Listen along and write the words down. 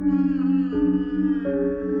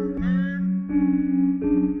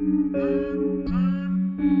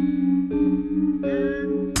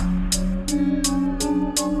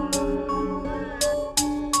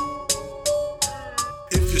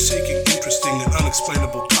discussing and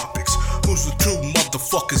unexplainable topics. Who's the true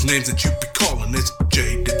motherfuckers' names that you be calling? It's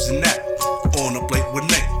J, Dibs, and Nat, on a plate with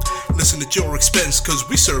Nate. Listen at your expense, cause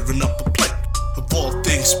we serving up a plate of all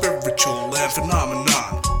things spiritual and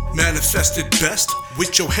phenomenon. Manifested best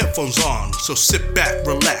with your headphones on. So sit back,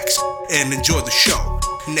 relax, and enjoy the show.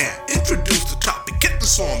 Now, introduce the topic, get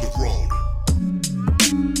this on the road.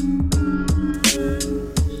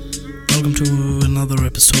 Welcome to another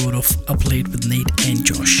episode of Up Late with Nate and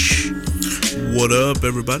Josh. What up,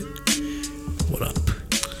 everybody? What up?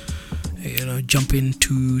 Jump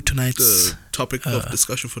into tonight's The topic of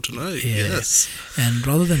discussion for tonight. Yeah. Yes. And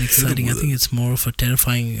rather than exciting, I think it's more of a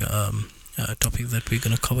terrifying topic that we're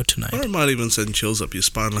going to cover tonight. Or it might even send chills up your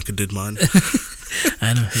spine like it did mine.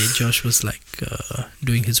 I know. Hey, Josh was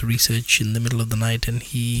doing his research in the middle of the night, and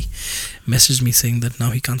he messaged me saying that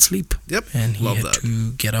now he can't sleep. Yep. And he had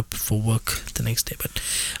to get up for work the next day. But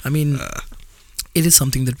I mean, it is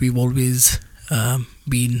something that we've always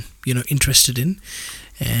been, interested in,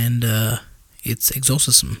 and it's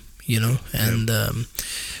exorcism, and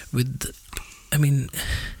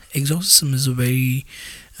exorcism is a very,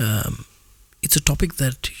 it's a topic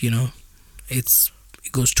that, it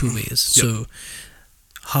goes two ways. Yep. So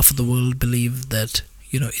half of the world believe that,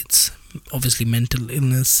 it's obviously mental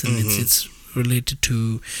illness, and it's related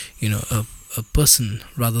to, a person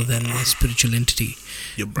rather than a spiritual entity.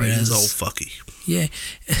 Your brain is all fucky. Yeah.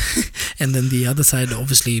 And then the other side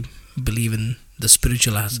obviously believe in the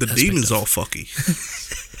spiritual aspect. The demon's all fucky.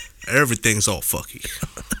 Everything's all fucky.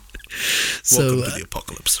 Welcome to the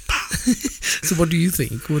apocalypse. So what do you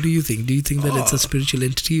think? Do you think that it's a spiritual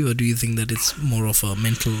entity, or do you think that it's more of a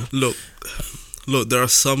mental... Look, there are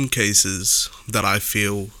some cases that I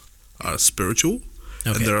feel are spiritual,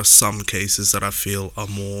 and there are some cases that I feel are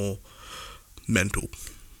more mental.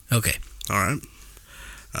 Okay. All right.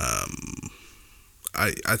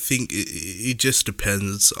 I think it just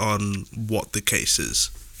depends on what the case is,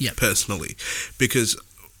 personally. Because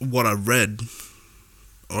what I read,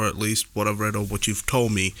 or at least what I've read or what you've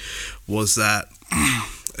told me, was that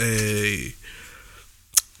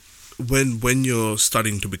when you're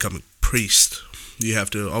starting to become a priest, you have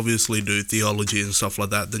to obviously do theology and stuff like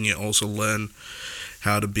that. Then you also learn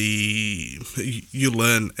how to be... You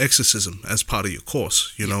learn exorcism as part of your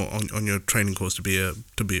course, on your training course to be a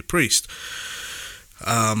priest.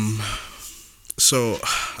 So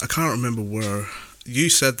I can't remember where you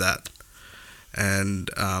said that, and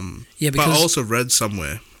but I also read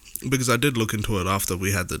somewhere, because I did look into it after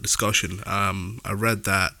we had the discussion. I read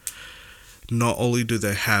that not only do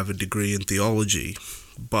they have a degree in theology,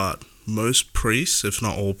 but most priests, if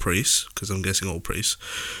not all priests, because I'm guessing all priests,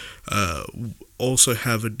 also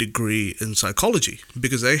have a degree in psychology,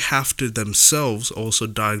 because they have to themselves also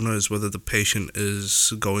diagnose whether the patient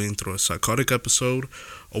is going through a psychotic episode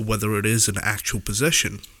or whether it is an actual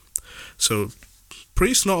possession. So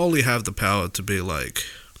priests not only have the power to be like,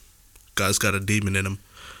 guy's got a demon in him,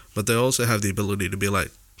 but they also have the ability to be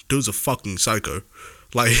like, dude's a fucking psycho.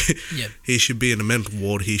 Like, he should be in a mental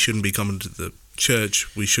ward. He shouldn't be coming to the church.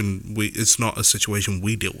 It's not a situation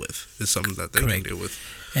we deal with. It's something that they can deal with.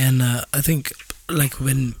 And I think,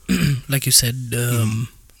 when, like you said,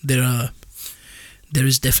 there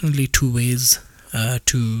is definitely two ways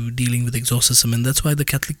to dealing with exorcism, and that's why the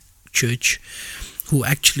Catholic Church, who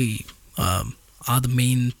actually are the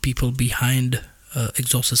main people behind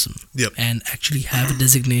exorcism, and actually have a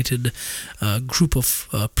designated group of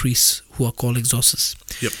priests who are called exorcists.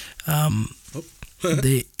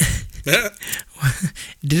 They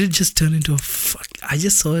did it just turn into I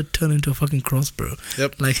just saw it turn into a fucking cross, bro.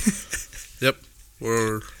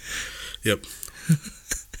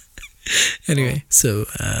 Anyway, so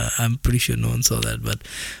I'm pretty sure no one saw that, but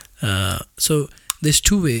so there's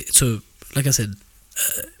two ways. So like I said,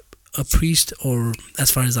 a priest, or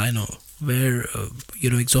as far as I know, where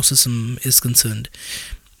exorcism is concerned,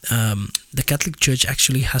 the Catholic Church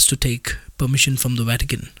actually has to take permission from the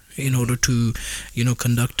Vatican in order to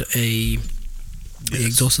conduct a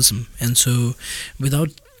exorcism, and so without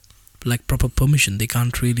proper permission they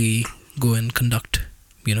can't really go and conduct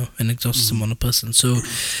an exorcism on a person. So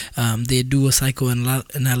they do a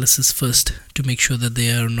psychoanalysis first to make sure that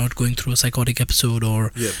they are not going through a psychotic episode,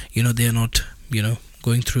 or they are not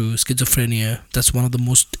going through schizophrenia. That's one of the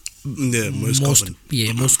most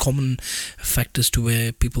common factors to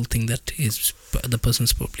where people think that the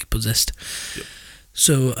person's probably possessed.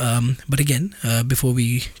 So, but again, before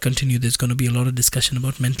we continue, there's going to be a lot of discussion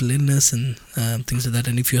about mental illness and things like that.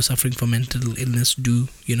 And if you're suffering from mental illness, do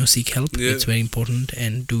seek help. It's very important,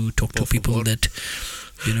 and do talk to people that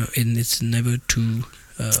and it's never too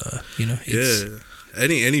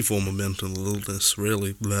any form of mental illness,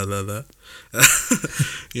 really, blah blah blah.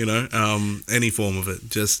 You know, any form of it.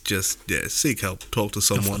 Just yeah, seek help. Talk to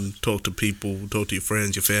someone. Talk to people. Talk to your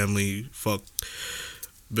friends, your family. Fuck.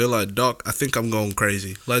 Be like, Doc, I think I'm going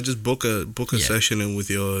crazy. Like, just book a session in with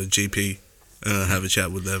your GP. Have a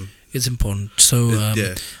chat with them. It's important. So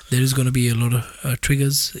there is going to be a lot of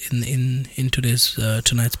triggers in today's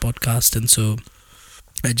tonight's podcast, and so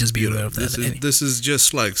just be aware of that. This is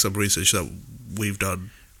just like some research that we've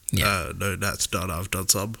done. Yeah. No, that's done. I've done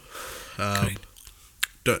some.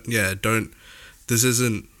 Don't. This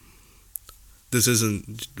isn't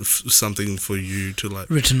something for you to like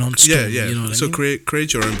written on stone. Yeah. You know what so I mean?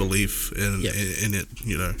 create your own belief in it.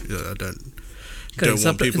 You know, I don't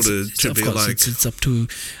want people to be like. It's up to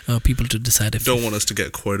people to decide if. Don't want us to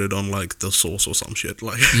get quoted on like The Source or some shit.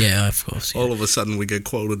 Like, yeah, of course. Yeah. All of a sudden we get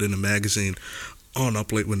quoted in a magazine on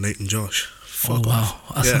Up Late with Nate and Josh. Fuck wow!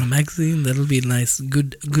 Us on a magazine, that'll be nice,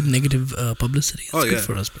 good negative publicity. That's good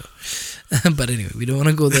for us, bro. But anyway, we don't want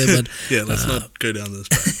to go there. But let's not go down this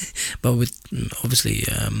path. But with obviously,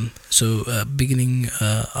 beginning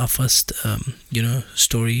our first,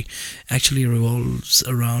 story actually revolves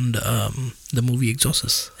around the movie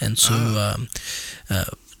Exorcism, and so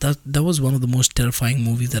that was one of the most terrifying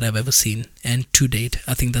movies that I've ever seen, and to date,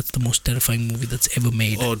 I think that's the most terrifying movie that's ever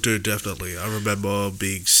made. Oh, dude, definitely. I remember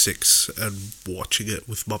being 6 and watching it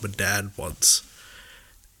with mum and dad once.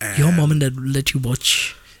 And your mum and dad let you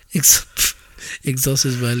watch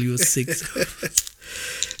Exorcism while you were 6?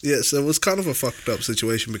 Yes, it was kind of a fucked up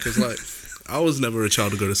situation because, like, I was never a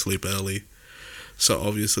child to go to sleep early. So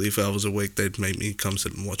obviously, if I was awake, they'd make me come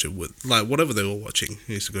sit and watch it with, like, whatever they were watching.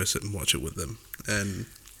 I used to go sit and watch it with them. And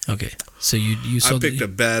okay, so you saw. I picked a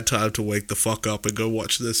bad time to wake the fuck up and go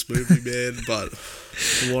watch this movie, man. But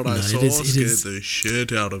what I saw scared the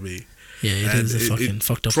shit out of me. Yeah, it is a fucking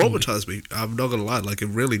fucked up. Traumatized me. I'm not gonna lie, like it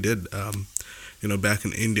really did. Back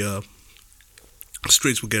in India,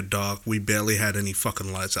 streets would get dark. We barely had any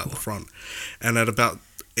fucking lights out the front, and at about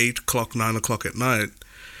 8 o'clock, 9 o'clock at night,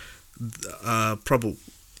 it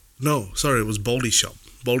was Baldy Shop.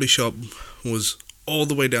 Baldy Shop was all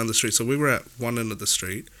the way down the street. So we were at one end of the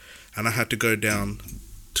street, and I had to go down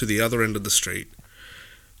to the other end of the street,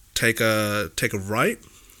 take a right,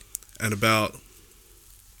 and about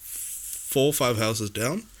 4 or 5 houses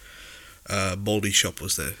down, Baldy Shop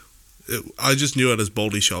was there. I just knew it as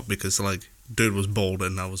Baldy Shop because, like, dude was bald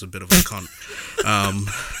and I was a bit of a cunt. I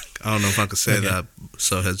don't know if I could say that,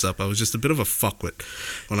 so heads up. I was just a bit of a fuckwit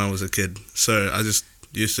when I was a kid. So I just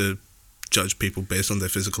used to judge people based on their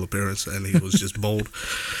physical appearance, and he was just bald.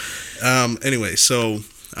 Anyway, so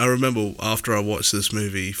I remember after I watched this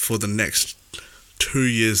movie, for the next 2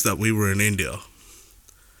 years that we were in India,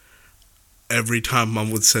 every time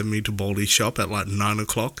Mum would send me to Baldy Shop at like 9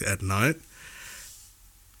 o'clock at night,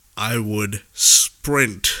 I would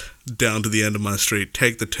sprint down to the end of my street,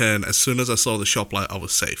 take the turn. As soon as I saw the shop light, I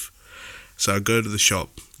was safe. So I'd go to the shop,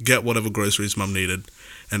 get whatever groceries Mum needed,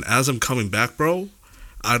 and as I'm coming back, bro,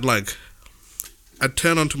 I'd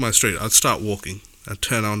turn onto my street. I'd start walking. I'd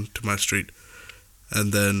turn onto my street,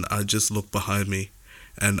 and then I'd just look behind me,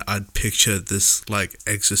 and I'd picture this, like,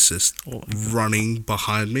 exorcist running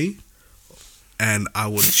behind me, and I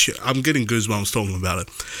would I'm getting goosebumps talking about it,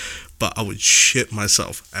 but I would shit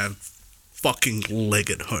myself and fucking leg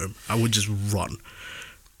it home. I would just run.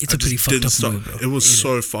 It's a pretty fucked up movie, bro. It was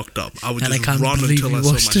so fucked up. I would just run until I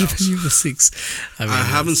saw my house. When you were 6. I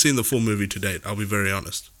haven't seen the full movie to date, I'll be very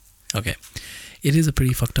honest. Okay. It is a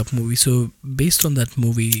pretty fucked up movie. So based on that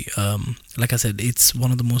movie, like I said, it's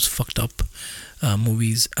one of the most fucked up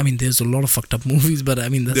movies. I mean, there's a lot of fucked up movies, but I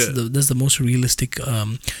mean that's the most realistic. It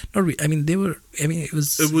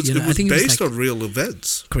was based on real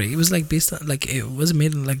events. Correct. It was like based on it was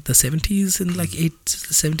made in like the 70s and like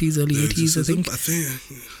 70s, early 80s. I think.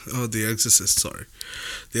 The Exorcist. Sorry,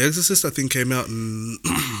 The Exorcist. I think came out in.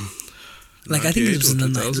 Like I think it was in the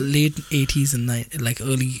late 80s and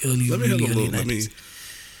early Let me have a look. 90s. Do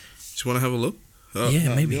you want to have a look?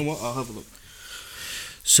 Maybe. You know what? I'll have a look.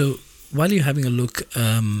 So while you're having a look,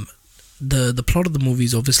 the plot of the movie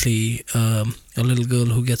is obviously a little girl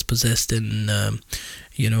who gets possessed, and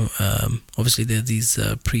obviously there are these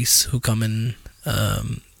priests who come in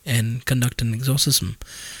and conduct an exorcism.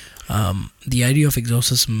 The idea of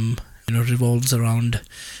exorcism, revolves around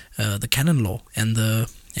the canon law and the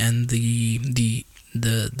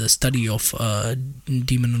study of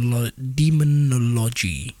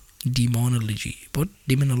demonology.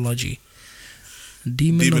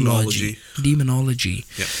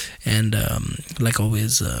 Yeah. And like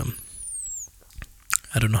always,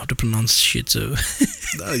 I don't know how to pronounce shit, so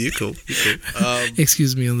no, you're cool.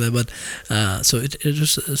 Excuse me on that, but so it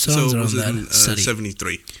just surrounds around that study.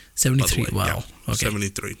 73. 73. Wow. Yeah, okay.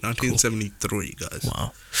 73. 1973, cool. Guys.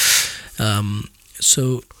 Wow.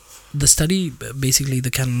 So the study, basically,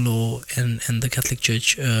 the canon law and the Catholic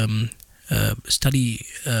Church study,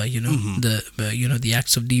 the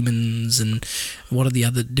acts of demons and what are the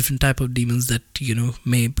other different type of demons that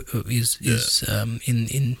may is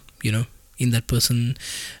in that person.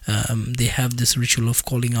 They have this ritual of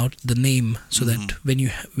calling out the name, so that when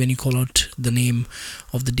you call out the name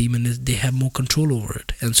of the demon, they have more control over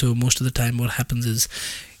it. And so most of the time what happens is,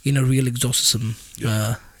 in a real exorcism,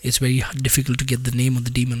 it's very difficult to get the name of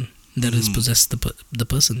the demon that has possessed the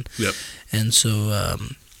person. And so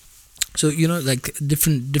like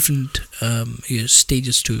different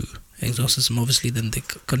stages to exorcism. Obviously then they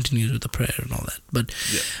continue with the prayer and all that, but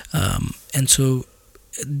and so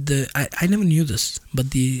I never knew this,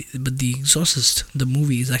 but the Exorcist, the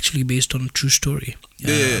movie, is actually based on a true story.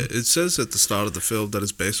 It says at the start of the film that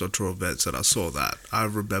it's based on true events, and I saw that. I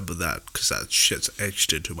remember that because that shit's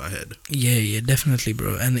etched into my head. Yeah, definitely,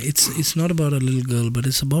 bro. And it's not about a little girl, but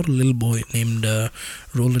it's about a little boy named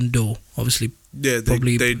Roland Doe. Obviously, they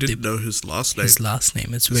didn't know his last name.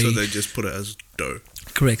 So they just put it as Doe.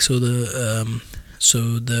 Correct. So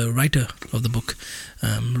the writer of the book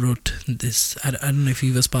wrote this. I don't know if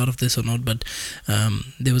he was part of this or not, but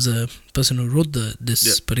there was a person who wrote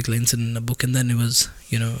this particular incident in a book, and then it was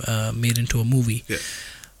made into a movie.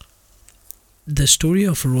 The story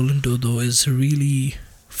of Roland Doe, though, is really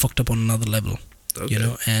fucked up on another level.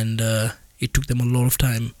 And it took them a lot of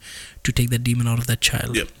time to take that demon out of that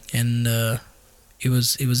child, and it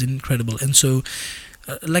was incredible. And so,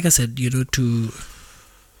 like I said,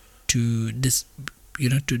 to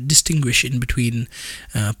distinguish in between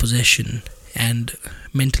possession and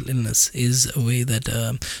mental illness is a way that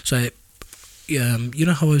how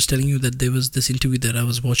I was telling you that there was this interview that I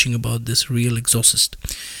was watching about this real exorcist,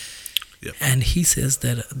 and he says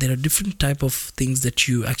that there are different type of things that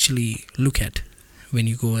you actually look at when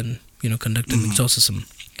you go and conduct an exorcism.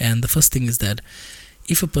 And the first thing is that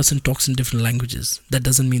if a person talks in different languages, that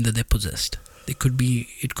doesn't mean that they're possessed. It could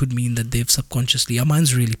mean that they've subconsciously. Our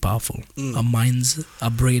mind's really powerful. Our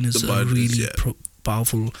brain is a really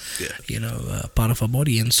powerful, part of our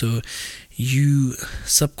body, and so you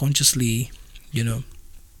subconsciously,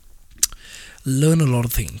 learn a lot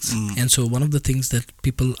of things. And so one of the things that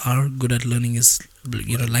people are good at learning is,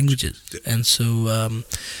 languages. And so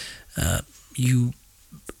you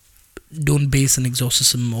don't base an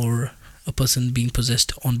exorcism or a person being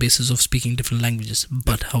possessed on basis of speaking different languages.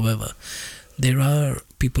 But however, there are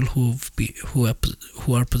people who are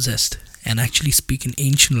possessed and actually speak an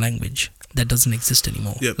ancient language that doesn't exist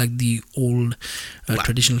anymore, like the old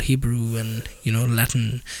traditional Hebrew and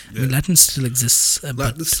Latin. I mean, Latin still exists.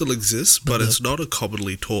 Latin still exists, but it's not a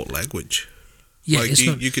commonly taught language.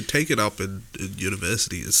 You could take it up in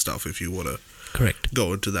university and stuff if you want to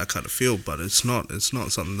go into that kind of field, but it's not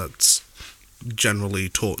something that's generally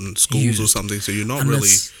taught in schools or something. So you're not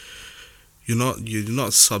you're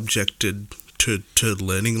not subjected to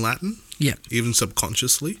learning Latin, even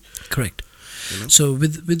subconsciously. Correct. So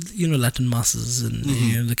with Latin masses and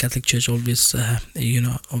the Catholic Church always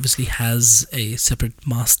obviously has a separate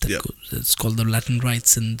mass that it's called the Latin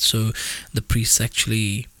rites, and so the priests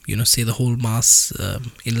actually say the whole mass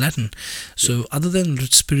in Latin. So other than the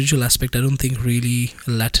spiritual aspect, I don't think really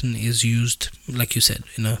Latin is used, like you said,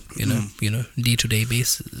 day-to-day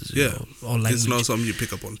basis. Or language. It's not something you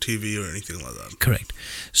pick up on TV or anything like that. Correct.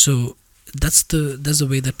 So that's the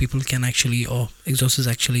way that people can actually, or exorcists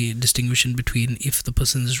actually, distinguish in between if the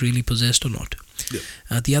person is really possessed or not.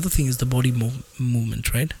 The other thing is the body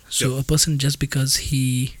movement, right? So a person, just because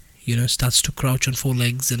he starts to crouch on four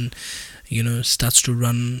legs and starts to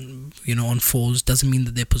run on fours, doesn't mean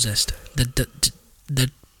that they're possessed.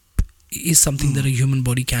 That is something that a human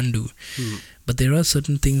body can do. But there are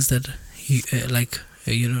certain things that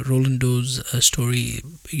Roland Doe's story,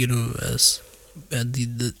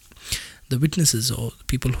 the witnesses or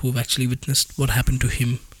people who have actually witnessed what happened to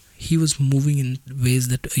him, he was moving in ways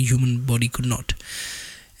that a human body could not.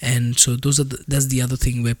 And so that's the other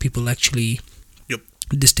thing where people actually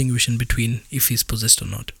distinguish in between if he's possessed or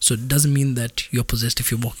not. So it doesn't mean that you're possessed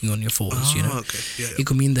if you're walking on your fours. It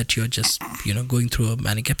could mean that you're just going through a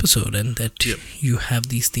manic episode, and that you have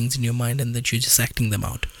these things in your mind and that you're just acting them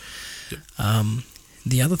out.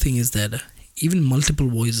 The other thing is that even multiple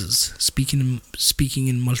voices, speaking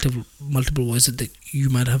in multiple voices, that you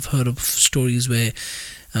might have heard of stories where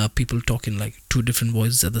people talk in like two different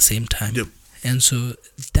voices at the same time. And so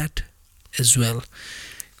that as well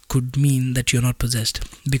could mean that you're not possessed.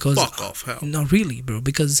 Because fuck off, hell. Not really, bro.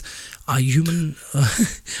 Because our human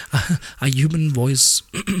voice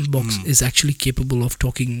box is actually capable of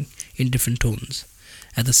talking in different tones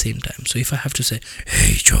at the same time. So if I have to say,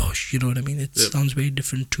 "Hey Josh," you know what I mean? It sounds very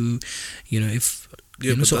different to, if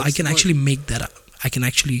so I can actually make that up. I can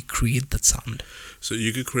actually create that sound. So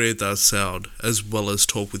you could create that sound as well as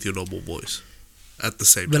talk with your normal voice at the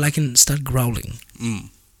same time. Well, I can start growling.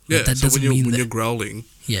 Yeah, that so doesn't mean when you're growling.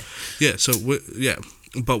 Yeah. Yeah, so,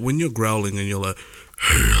 but when you're growling and you're like,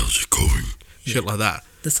 "Hey, how's it going?" Shit like that.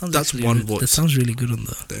 That's one voice. That sounds really good on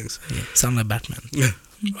the... Thanks. Yeah, sound like Batman. Yeah.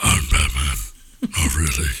 I'm Batman. Not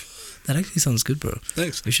really. That actually sounds good, bro.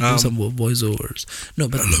 Thanks. We should do some voiceovers. No,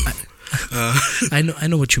 but I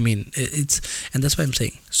know what you mean. And that's why I'm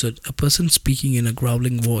saying. So a person speaking in a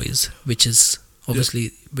growling voice, which is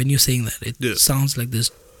obviously when you're saying that, it sounds like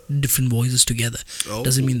there's different voices together.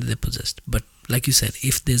 Doesn't mean that they're possessed. But like you said,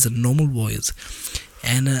 if there's a normal voice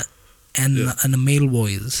and a male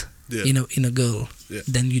voice in a girl,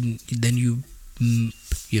 then you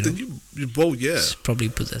both, probably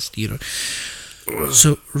possessed.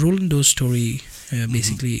 So Roland Doe's story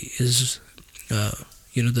basically is,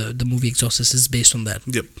 the movie Exorcist is based on that.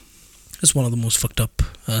 Yep. It's one of the most fucked up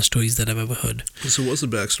stories that I've ever heard. So what's the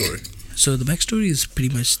backstory? So the backstory is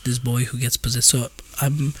pretty much this boy who gets possessed. So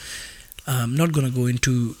I'm not gonna go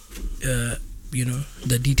into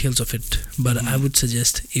the details of it, but I would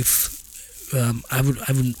suggest I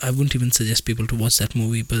wouldn't even suggest people to watch that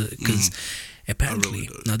movie, because apparently,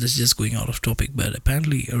 now this is just going out of topic, but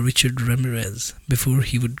apparently Richard Ramirez, before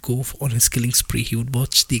he would go on his killing spree, he would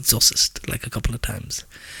watch The Exorcist like a couple of times,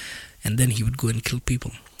 and then he would go and kill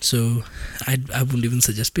people. So I wouldn't even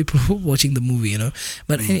suggest people watching the movie,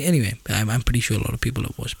 But anyway, I'm pretty sure a lot of people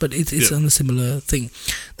have watched. But it's on a similar thing,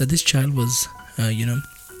 that this child was,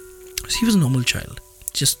 he was a normal child,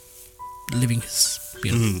 just living his,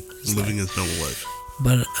 his living his normal life.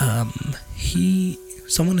 But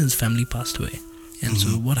someone in his family passed away, and so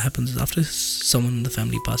what happens is, after someone in the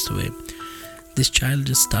family passed away, this child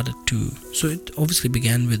just started to, so it obviously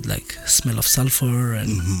began with like smell of sulfur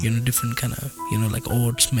and different kind of like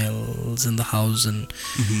odd smells in the house, and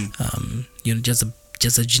just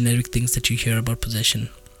the generic things that you hear about possession,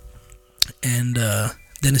 and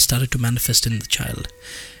then it started to manifest in the child.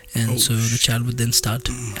 And so the child would then start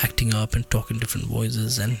acting up and talk in different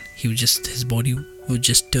voices, and his body would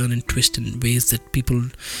just turn and twist in ways that people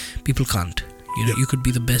can't. You could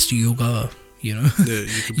be the best yoga, you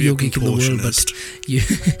could be yogic in the world,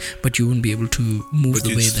 but you wouldn't be able to move the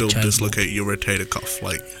way the child. But you'd still dislocate your rotator cuff,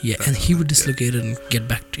 like. Yeah, and he would dislocate it and get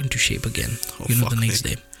back into shape again. The next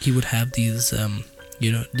day he would have these,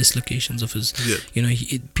 dislocations of his. Yeah.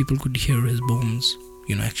 People could hear his bones,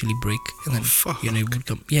 actually break, and then it would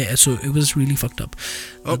come. Yeah, so it was really fucked up.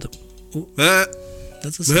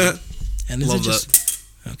 That's a sign. And love that.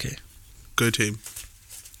 Okay. Go team.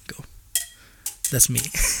 Go. That's me.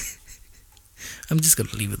 I'm just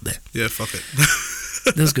gonna leave it there. Yeah, fuck it.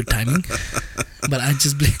 That was good timing. But I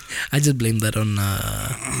just blame that on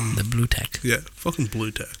the blue tack. Yeah, fucking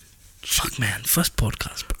blue tack. Fuck, man, first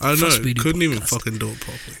podcast. I know, couldn't even fucking do it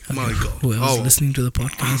properly. Okay. My God. Whoever's listening to the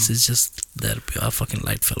podcast is just that our fucking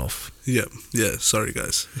light fell off. Yeah, sorry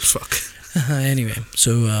guys. Fuck. Anyway,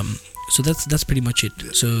 so that's pretty much it.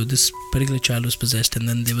 Yeah. So this particular child was possessed, and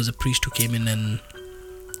then there was a priest who came in and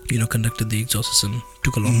conducted the exorcism.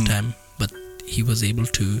 Took a long time, but he was able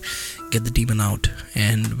to get the demon out.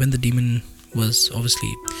 And when the demon was,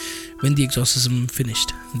 obviously, when the exorcism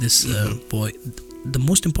finished, this boy, the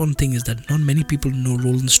most important thing is that not many people know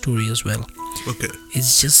Roland's story as well. Okay.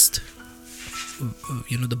 It's just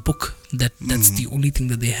the book that's the only thing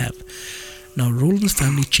that they have. Now Roland's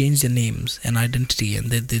family changed their names and identity,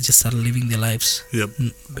 and they just started living their lives. Yep.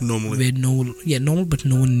 Normally. Normal, but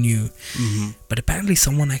no one knew. But apparently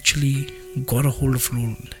someone actually got a hold of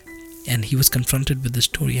Roland, and he was confronted with the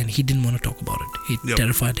story, and he didn't want to talk about it. It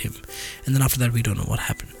terrified him. And then after that, we don't know what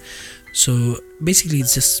happened. So basically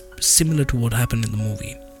it's just similar to what happened in the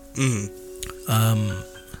movie.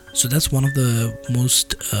 So that's one of the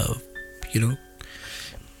most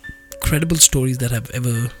credible stories that I've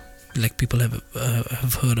ever, like, people have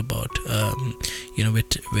heard about,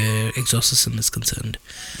 where exorcism is concerned.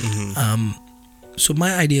 So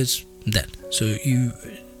my idea is that, so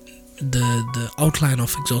the outline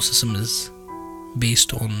of exorcism is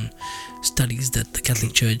based on studies that the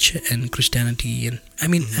Catholic Church and Christianity, and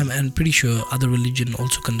I'm pretty sure other religion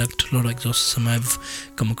also conduct a lot of exorcism. I've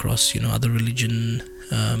come across other religion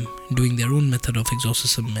doing their own method of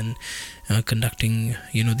exorcism and conducting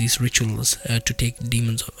these rituals to take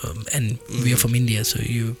demons, and we are from India, so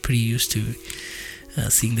you're pretty used to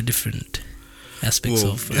seeing the different aspects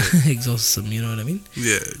of exorcism. You know what I mean?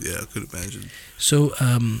 Yeah, I could imagine. So,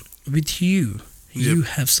 with you, you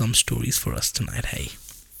have some stories for us tonight, hey?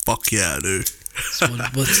 Fuck yeah, I do. So,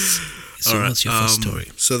 what's your first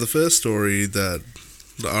story? So the first story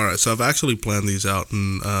so I've actually planned these out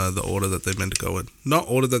in the order that they meant to go in. Not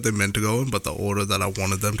order that they meant to go in, but the order that I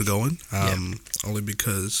wanted them to go in. Only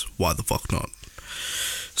because, why the fuck not?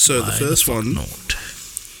 So the first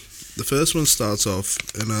one starts off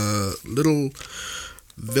in a little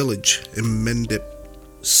village in Mendip,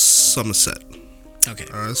 Somerset. Okay.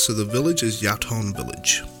 Alright, so the village is Yaton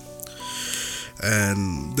Village.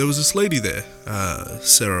 And there was this lady there,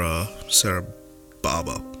 Sarah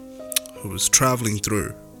Barber, who was traveling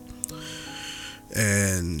through.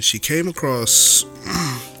 And she came across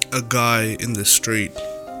a guy in the street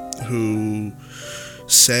who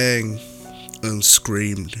sang and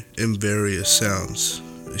screamed in various sounds.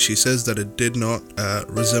 She says that it did not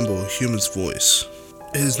resemble a human's voice.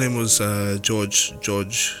 His name was George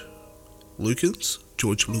Lukens.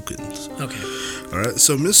 Okay. Alright,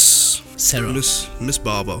 so Miss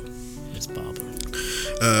Barber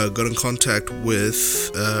got in contact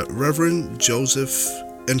with Reverend Joseph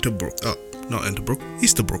Easterbrook.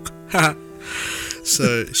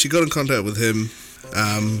 So she got in contact with him.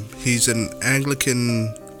 He's an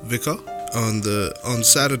Anglican vicar. On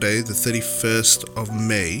Saturday, the 31st of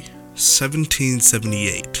May,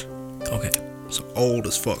 1778. Okay. So old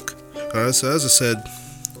as fuck. Alright, so as I said,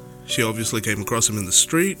 she obviously came across him in the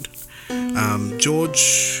street.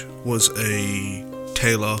 George was a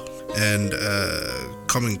tailor and a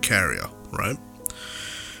common carrier, right?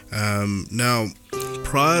 Now,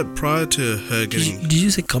 prior to her getting... Did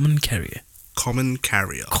you say common carrier? Common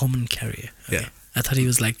carrier. Common carrier. Okay. Yeah. I thought he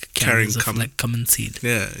was like carrying like common seed.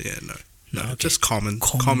 Yeah, no, okay. Just common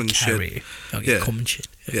shit. Okay, common shit.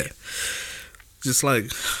 Okay. Yeah. Just like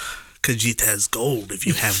Khajiit's gold if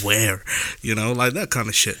you have wear, like that kind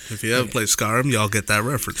of shit. If you ever play Skyrim, y'all get that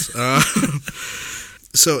reference.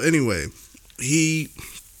 So anyway, he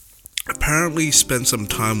apparently spent some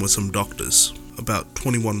time with some doctors, about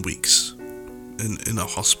 21 weeks in a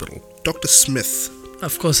hospital. Dr. Smith.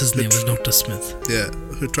 Of course his name was Dr. Smith. Yeah,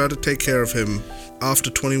 who tried to take care of him after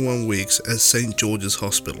 21 weeks at St. George's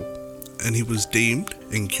Hospital. And he was deemed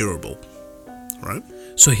incurable, right?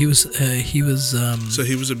 So he was So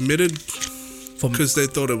he was admitted because they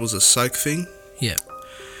thought it was a psych thing. Yeah.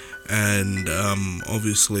 And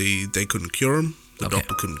obviously they couldn't cure him. The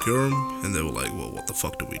doctor couldn't cure him. And they were like, well, what the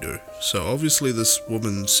fuck do we do? So obviously this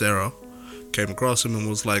woman, Sarah, came across him and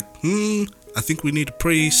was like, I think we need a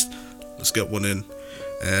priest. Let's get one in.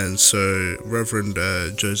 And so Reverend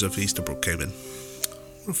Joseph Easterbrook came in.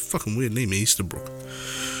 What a fucking weird name, Easterbrook.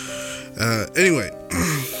 Anyway,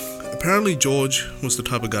 apparently George was the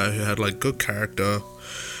type of guy who had like good character.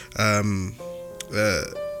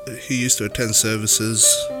 He used to attend services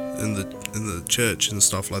in the church and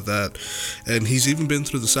stuff like that, and he's even been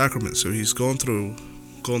through the sacrament. So he's gone through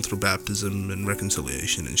baptism and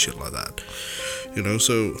reconciliation and shit like that.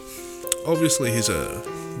 So obviously he's a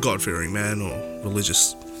God-fearing man or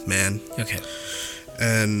religious man. Okay.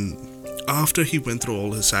 And after he went through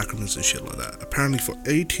all his sacraments and shit like that, apparently for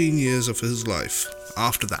 18 years of his life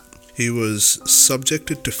after that, he was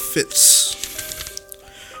subjected to fits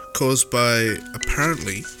caused by,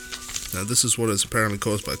 apparently, now this is what it's apparently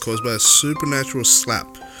caused by a supernatural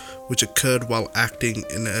slap which occurred while acting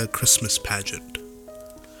in a Christmas pageant.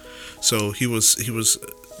 So he was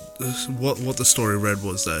what the story read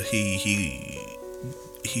was that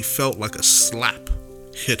he felt like a slap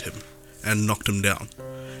hit him and knocked him down.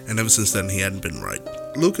 And ever since then, he hadn't been right.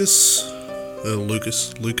 Lukens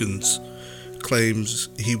claims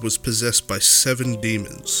he was possessed by 7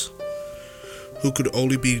 demons who could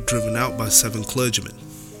only be driven out by 7 clergymen.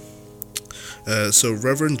 So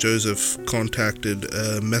Reverend Joseph contacted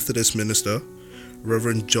a Methodist minister,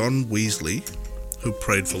 Reverend John Weasley, who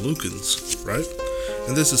prayed for Lukens, right?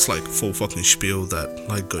 And this is like full fucking spiel that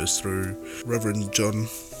like goes through Reverend John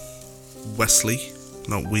Wesley,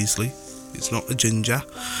 not Weasley. It's not a ginger.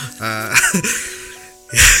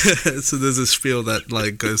 So there's a spiel that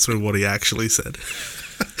like goes through what he actually said.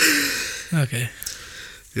 Okay.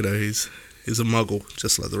 He's a muggle,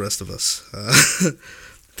 just like the rest of us.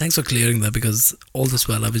 Thanks for clearing that, because all this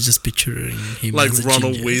while I was just picturing him like as a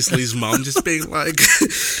Ronald ginger. Weasley's mum just being like,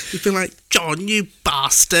 John, you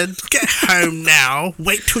bastard, get home now.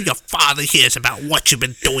 Wait till your father hears about what you've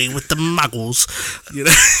been doing with the muggles.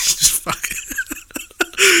 Just fucking...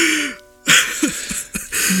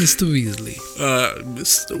 Mr. Weasley.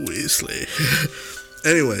 Mr. Weasley.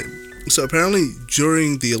 Anyway, so apparently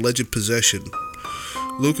during the alleged possession,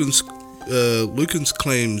 Lukens Lucans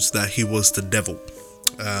claims that he was the devil.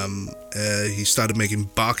 He started making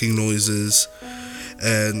barking noises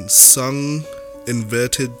and sung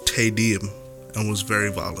inverted Te Deum and was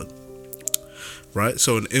very violent. Right?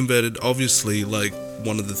 So an inverted, obviously, like,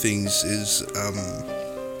 one of the things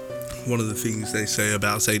they say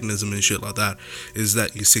about Satanism and shit like that is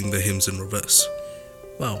that you sing the hymns in reverse.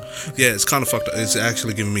 Wow. Okay. Yeah, it's kind of fucked up. It's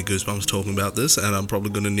actually giving me goosebumps talking about this, and I'm probably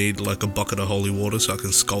going to need like a bucket of holy water so I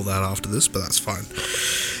can scull that after this, but that's fine.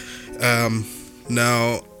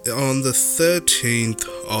 Now, on the 13th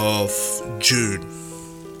of June,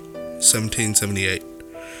 1778,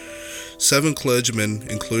 7 clergymen,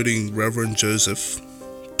 including Reverend Joseph,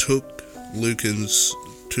 took Lucans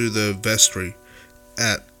to the vestry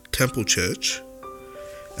at Temple Church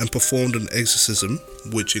and performed an exorcism,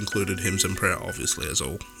 which included hymns and prayer, obviously, as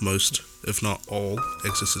most, if not all,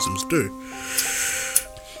 exorcisms do.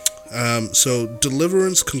 So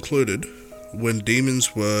deliverance concluded when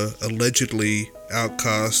demons were allegedly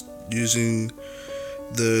outcast using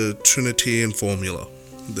the Trinitarian formula.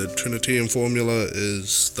 The Trinitarian formula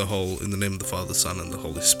is the whole in the name of the Father, Son, and the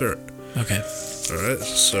Holy Spirit. Okay. Alright,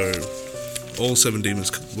 so all 7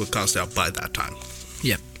 demons were cast out by that time.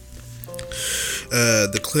 Yep.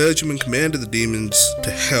 The clergyman commanded the demons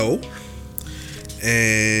to hell,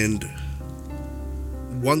 and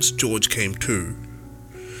once George came to,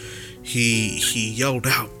 he yelled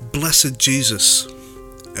out, "Blessed Jesus,"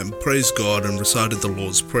 and praised God and recited the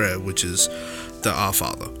Lord's Prayer, which is the Our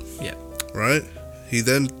Father. Yeah. Right? He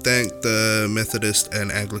then thanked the Methodist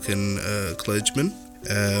and Anglican clergymen,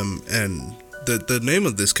 and the name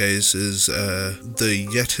of this case is the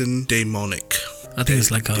Yetin Demonic. I think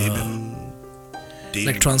it's like a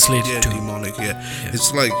like translated to demonic. Yeah.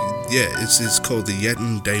 It's like it's called the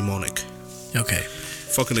Yetin Demonic. Okay.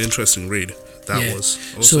 Fucking interesting read. That was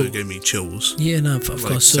also gave me chills. Yeah, no, of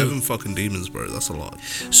course. 7 fucking demons, bro. That's a lot.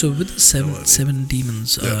 So with the seven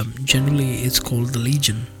demons, generally it's called the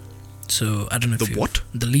Legion. So I don't know if what?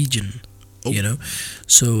 The Legion. Oh. You know.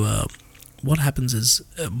 So what happens is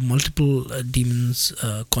multiple demons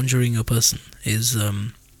conjuring a person is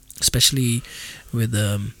especially with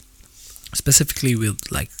specifically with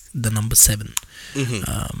like the number 7.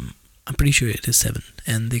 Mm-hmm. I'm pretty sure it is 7,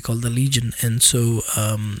 and they call the Legion. And so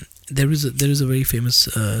there is a very famous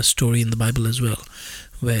story in the Bible as well,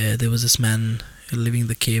 where there was this man living in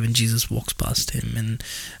the cave and Jesus walks past him, and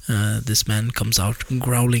this man comes out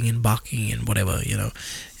growling and barking and whatever, you know.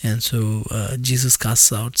 And so Jesus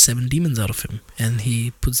casts out 7 demons out of him, and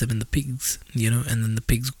he puts them in the pigs, you know, and then the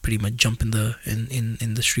pigs pretty much jump in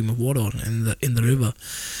the stream of water, in the river.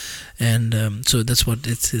 And so that's what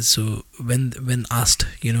it is. So when asked,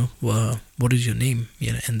 you know, what is your name,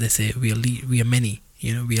 you know, and they say we are many,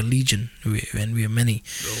 you know, we are Legion, and we are many.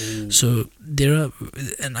 Oh. So there are,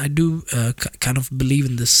 and I do kind of believe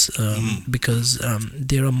in this because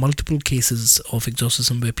there are multiple cases of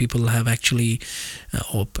exorcism where people have actually,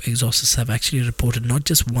 or exorcists have actually reported not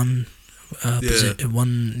just one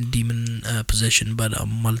one demon possession, but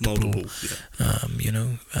multiple you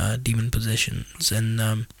know, demon possessions.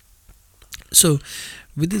 And so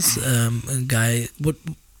with this guy, what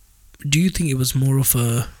do you think it was more of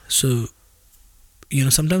a, so, you know,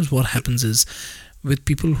 sometimes what happens is with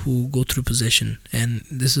people who go through possession, and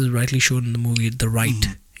this is rightly shown in the movie The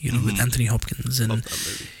Rite, you know, with Anthony Hopkins. And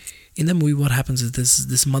in the movie, what happens is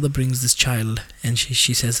this mother brings this child, and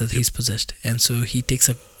she says that he's possessed. And so he takes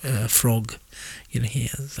a frog, you know,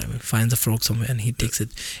 finds a frog somewhere, and he takes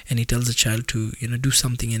it, and he tells the child to, you know, do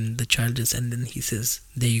something, and the child just, and then he says,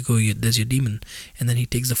 there you go, there's your demon. And then he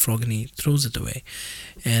takes the frog and he throws it away,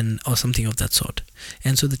 or something of that sort.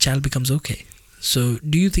 And so the child becomes okay. So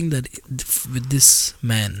do you think that with this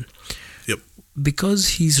man, because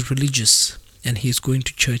he's religious and he's going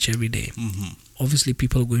to church every day, obviously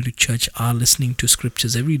people going to church are listening to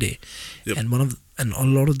scriptures every day, and a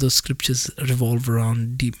lot of those scriptures revolve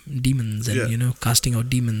around demons and you know, casting out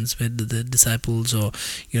demons, where the disciples, or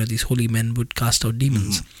you know, these holy men would cast out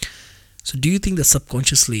demons. So do you think that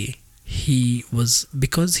subconsciously he was,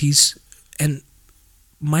 because he's, and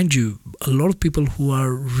mind you, a lot of people who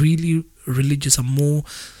are really religious are more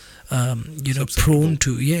you know, prone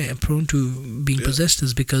to being possessed,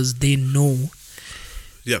 is because they know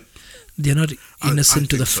they're not innocent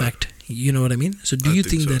to the fact, you know what I mean? So do you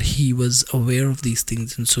think that he was aware of these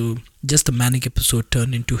things, and so just a manic episode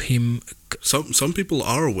turned into him? Some people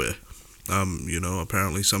are aware, you know,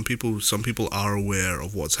 apparently some people are aware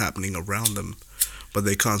of what's happening around them, but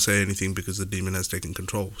they can't say anything because the demon has taken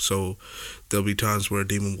control. So there'll be times where a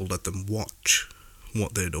demon will let them watch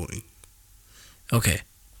what they're doing. Okay.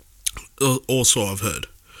 Also, I've heard,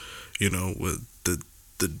 you know, with the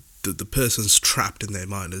the person's trapped in their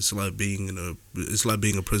mind. It's like being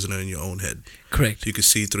a prisoner in your own head. Correct. You can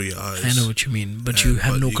see through your eyes. I know what you mean, but you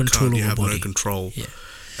have no control over your body. You have no control. Yeah.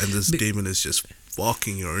 And this demon is just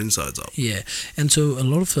fucking your insides up. Yeah, and so a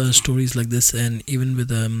lot of stories like this, and even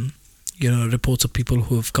with reports of people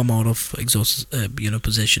who have come out of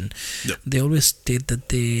possession, yep. they always state that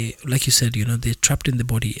they, like you said, they're trapped in the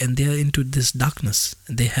body and they are into this darkness.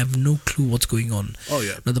 They have no clue what's going on. Oh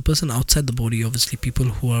yeah. Now the person outside the body, obviously, people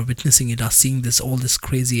who are witnessing it are seeing all this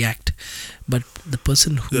crazy act, but the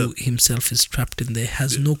person who himself is trapped in there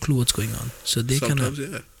has no clue what's going on. So they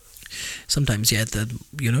sometimes, yeah,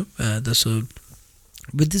 that so.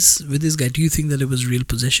 With this guy, do you think that it was real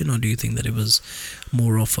possession, or do you think that it was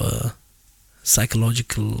more of a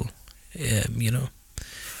psychological,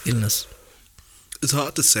 illness? It's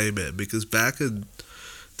hard to say, man, because back in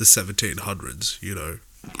the 1700s,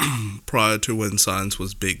 prior to when science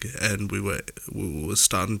was big and we were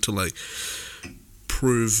starting to like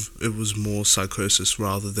prove it was more psychosis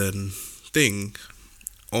rather than thing.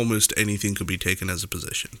 Almost anything could be taken as a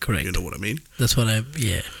possession. Correct. You know what I mean? That's what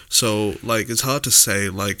So, like, it's hard to say,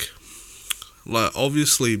 like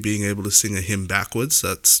obviously being able to sing a hymn backwards,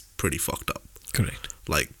 that's pretty fucked up. Correct.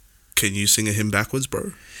 Like, can you sing a hymn backwards,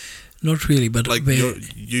 bro? Not really, but like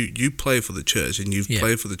you play for the church, and you've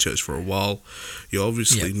played for the church for a while. You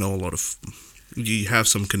obviously know a lot of, you have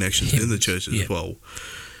some connections in the church as well.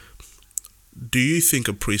 Do you think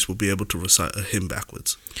a priest will be able to recite a hymn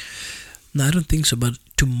backwards? No, I don't think so, but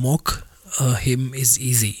to mock a hymn is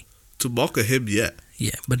easy. To mock a hymn, yeah.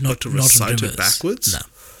 Yeah, but not to recite not it backwards?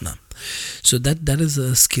 No. So that is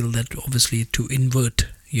a skill that obviously to invert,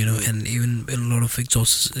 and even a lot of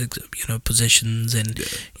possessions and,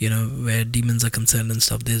 where demons are concerned and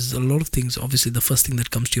stuff, there's a lot of things. Obviously, the first thing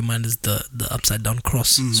that comes to your mind is the upside down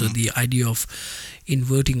cross. Mm-hmm. So the idea of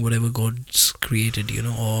inverting whatever God's created,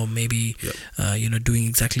 or maybe, doing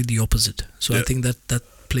exactly the opposite. So I think that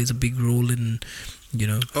plays a big role in,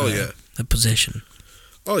 the possession.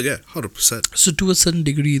 Oh yeah, 100%. So to a certain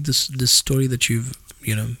degree, this story that you've,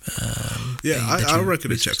 I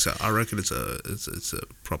reckon it checks out. I reckon it's a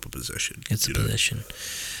proper possession. It's a possession.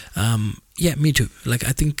 Yeah, me too. Like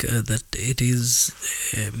I think that it is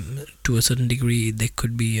to a certain degree there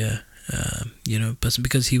could be a person,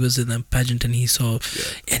 because he was in a pageant and he saw,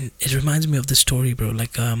 and it reminds me of the story, bro.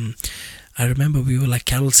 Like I remember we were like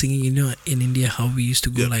carol singing, in India, how we used to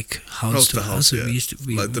go like house to house. So we used to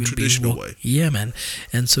like the traditional way. Yeah, man.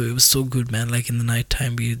 And so it was so good, man. Like in the night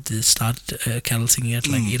time, we started carol singing at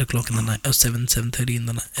like 8 o'clock in the night, or 7:30 in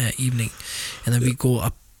the evening, and then we go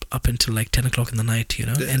up until like 10 o'clock in the night,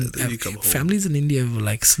 and families in India will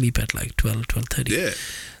like sleep at like 12:30. Yeah.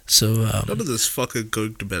 So none of this fucking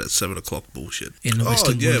going to bed at 7 o'clock bullshit. In the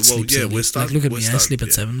Western world, we're starting. Like, look at me, I sleep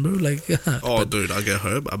at 7, bro. Like, dude, I get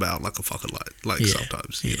home, I'm out like a fucking light. Like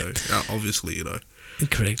sometimes, obviously,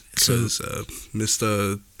 Correct. Because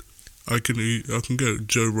Mr. I can get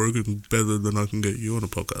Joe Rogan better than I can get you on a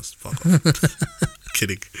podcast. Fuck off.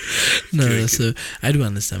 Kidding. No, so I do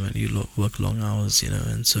understand, man. You work long hours,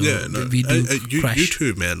 and so we do crash. You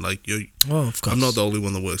too, man. Like of course. I'm not the only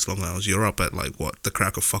one that works long hours. You're up at like the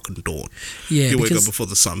crack of fucking dawn. Yeah, you wake up before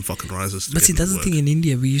the sun fucking rises. But see, that's the thing. In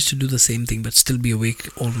India, we used to do the same thing, but still be awake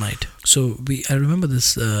all night. So I remember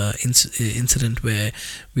this incident where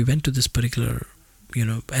we went to this particular,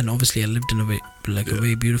 and obviously I lived in a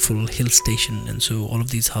very beautiful hill station, and so all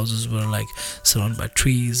of these houses were like surrounded by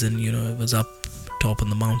trees, and it was up top on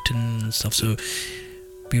the mountain and stuff. So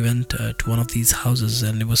we went to one of these houses,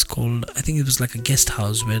 and it was called, I think it was like a guest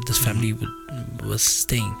house where this family was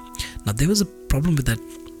staying. Now there was a problem with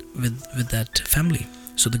that family.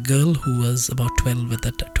 So the girl who was about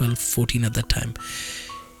 14 at that time,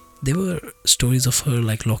 there were stories of her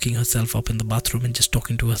like locking herself up in the bathroom and just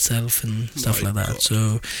talking to herself and stuff like that. God.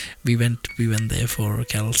 So we went there for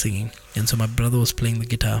carol singing, and so my brother was playing the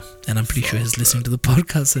guitar, and I'm pretty sure he's listening to the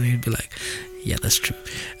podcast, and he'd be like, yeah, that's true.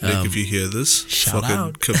 Nick, if you hear this, shout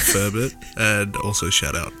out. Confirm it, and also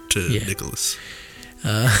shout out to Nicholas.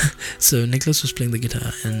 So Nicholas was playing the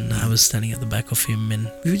guitar, and I was standing at the back of him,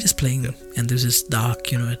 and we were just playing, and there's this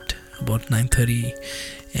dark, at about 9:30,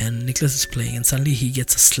 and Nicholas is playing, and suddenly he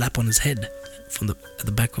gets a slap on his head at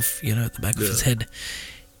the back of his head,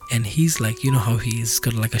 and he's like, how he's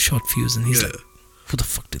got like a short fuse, and he's like, who the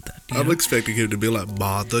fuck did that? I'm expecting him to be like,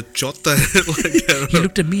 mother chotta. He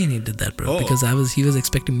looked at me and he did that, bro, because he was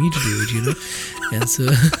expecting me to do it, and so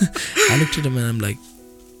I looked at him and I'm like,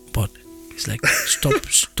 what? He's like, stop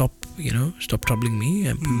troubling me,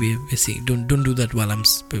 and we're seeing, don't do that while I'm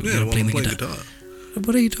playing the guitar.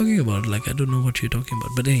 What are you talking about? Like, I don't know what you're talking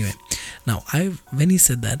about. But anyway, now when he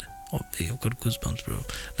said that, Oh, I've got goosebumps, bro.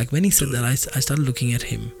 Like when he said that, I started looking at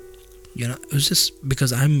him. You know, it was just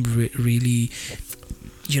because I'm really,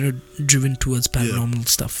 you know, driven towards paranormal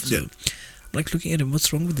stuff. So, I'm like looking at him,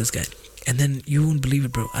 what's wrong with this guy? And then you won't believe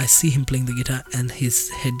it, bro. I see him playing the guitar and his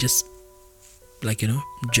head just, like, you know,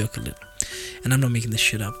 jerk a little. And I'm not making this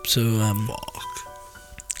shit up. So,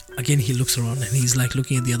 again, he looks around and he's like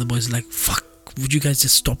looking at the other boys like, fuck, would you guys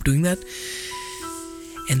just stop doing that?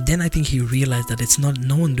 And then I think he realized that it's not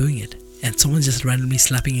no one doing it. And someone's just randomly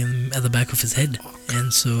slapping him at the back of his head.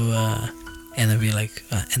 And so, and then we're like,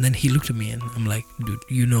 and then he looked at me and I'm like, dude,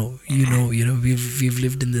 you know, we've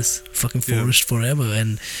lived in this fucking forest forever,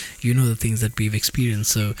 and you know the things that we've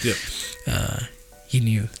experienced. So, he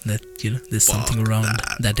knew that, you know, there's something around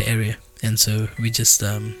that area. And so we just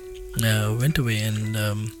went away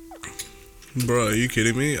and... Bro, are you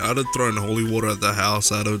kidding me? I'd have thrown holy water at the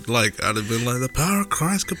house. I'd have been like, the power of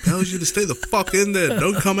Christ compels you to stay the fuck in there.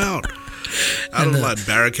 Don't come out. I'd have like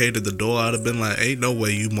barricaded the door. I'd have been like, ain't no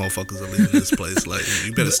way you motherfuckers are leaving this place. Like,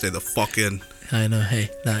 you better stay the fuck in. I know. Hey,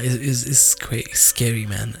 it's crazy, scary,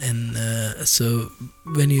 man. And so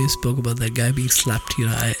when you spoke about that guy being slapped, you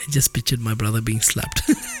know, I just pictured my brother being slapped.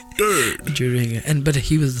 Dude. But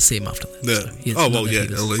he was the same after that. Yeah.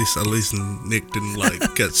 So, at least Nick didn't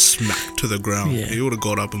like get smacked to the ground. Yeah. He would have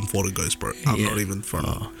got up and fought a ghost, bro. I'm not even front.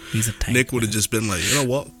 He's a tank. Nick would have just been like, you know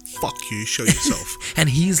what? Fuck you. Show yourself. And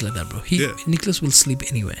he's like that, bro. Nicholas will sleep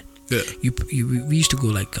anywhere. Yeah. We used to go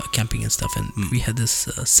like camping and stuff, and we had this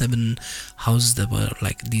 7 houses that were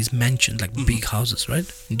like these mansions, like big houses, right?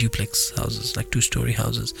 Duplex houses, like 2-story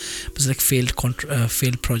houses. But it's like failed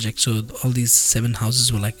project. So all these 7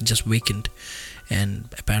 houses were like just vacant, and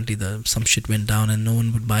apparently some shit went down, and no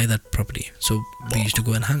one would buy that property. So we used to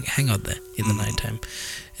go and hang out there in the nighttime.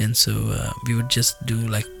 And so we would just do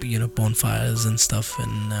like, you know, bonfires and stuff,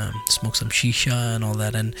 and smoke some shisha and all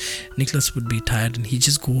that. And Nicholas would be tired, and he'd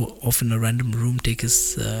just go off in a random room, take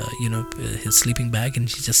his his sleeping bag, and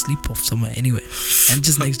he'd just sleep off somewhere anyway. And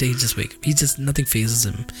just next day he'd just wake up. Nothing phases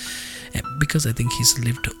him, because I think he's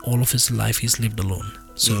lived all of his life, he's lived alone.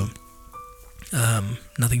 So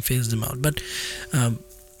nothing phases him out. But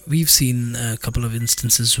we've seen a couple of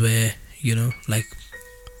instances where, you know, like,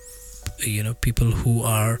 you know, people who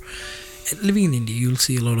are living in India, you'll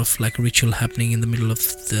see a lot of like ritual happening in the middle of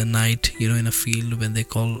the night, you know, in a field, when they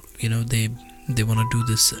call, you know, they want to do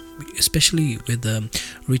this, especially with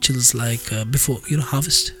rituals like before, you know,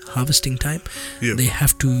 harvesting time. They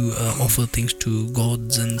have to offer things to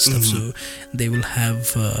gods and stuff. So they will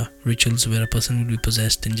have rituals where a person will be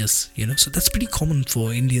possessed, and just, you know, so that's pretty common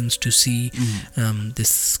for Indians to see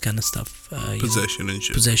this kind of stuff, possession and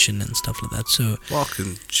shit, possession and stuff like that. So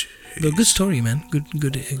fucking but good story, man.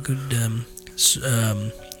 Good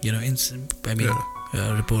you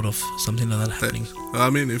know, report of something like that happening. I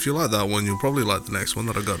mean, if you like that one, you'll probably like the next one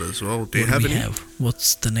that I got as well. Do you have any?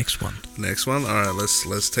 What's the next one? Next one? Alright,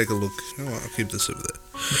 let's take a look. Oh, I'll keep this over there.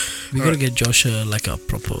 We gotta get Josh like a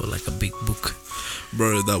proper, like a big book.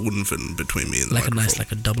 Bro, that wouldn't fit in between me and the like microphone. A nice,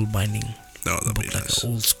 like a double binding. No, that'd book, be nice. Like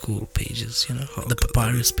old school pages, you know, the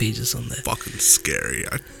papyrus pages on there. Fucking scary.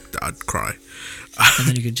 I'd cry. And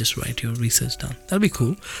then you could just write your research down. That'd be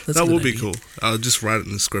cool. That would be cool. I'll just write it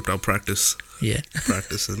in the script. I'll practice. Yeah.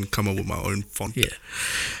 Practice and come up with my own font. Yeah.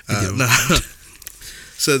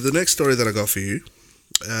 So the next story that I got for you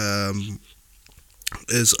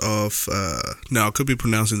is of... now, I could be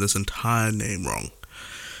pronouncing this entire name wrong.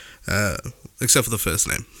 Except for the first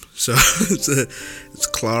name. So it's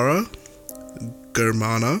Clara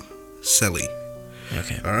Germana Selly.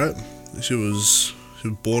 Okay. Alright. She was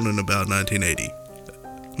born in about 1980.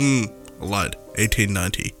 I lied.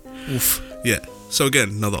 1890. Oof. Yeah. So again,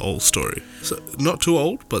 another old story. So not too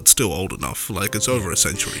old, but still old enough. Like, it's over a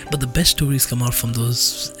century. But the best stories come out from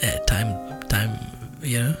those time,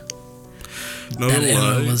 you know? No that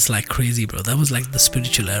lie. era was like crazy, bro. That was like the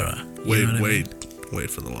spiritual era. Wait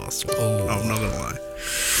for the last one. Oh. I'm not gonna lie.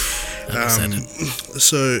 I'm excited.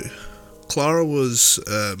 So Clara was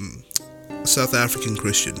a South African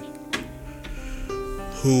Christian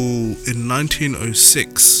who in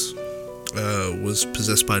 1906 was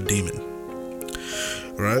possessed by a demon.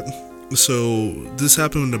 Right? So this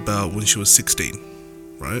happened about when she was 16.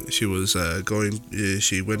 Right? She was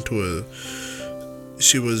she went to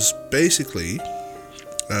she was basically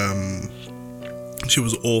she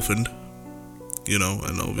was orphaned, you know,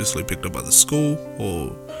 and obviously picked up by the school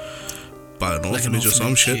or by an orphanage or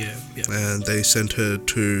some shit. Yeah. And they sent her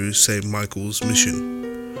to St. Michael's Mission.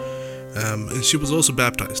 And she was also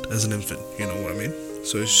baptized as an infant, you know what I mean?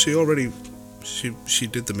 So she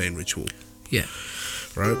did the main ritual. Yeah.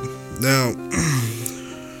 Right? Now,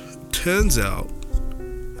 turns out,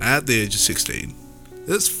 at the age of 16,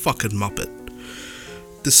 this fucking muppet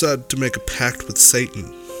decided to make a pact with Satan,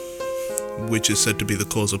 which is said to be the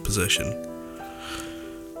cause of possession.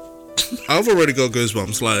 I've already got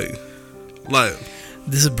goosebumps, like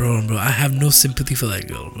this is bro. I have no sympathy for that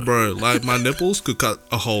girl, bro. Like, my nipples could cut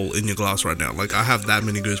a hole in your glass right now. Like, I have that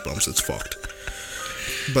many goosebumps, it's fucked.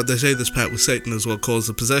 But they say this pact with Satan is what caused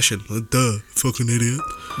the possession. Like, duh, fucking idiot.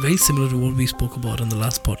 Very similar to what we spoke about in the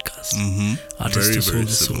last podcast. Artist who sold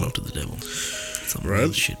his soul to the devil. Some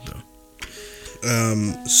real shit, bro.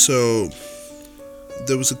 So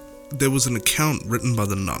there was an account written by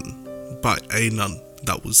a nun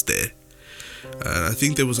that was there. I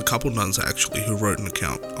think there was a couple nuns actually who wrote an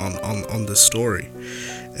account on this story,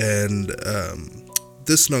 and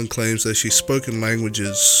this nun claims that she spoke in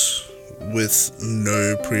languages with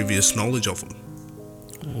no previous knowledge of them.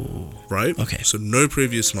 Ooh. Right? Okay. So no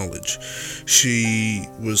previous knowledge. She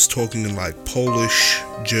was talking in like Polish,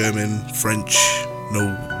 German, French,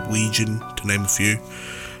 Norwegian, to name a few.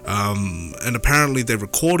 And apparently they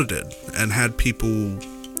recorded it and had people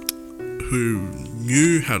who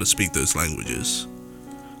knew how to speak those languages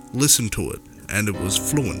listen to it, and it was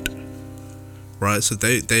fluent. Right? So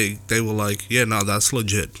they were like, yeah, no, that's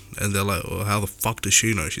legit. And they're like, well, how the fuck does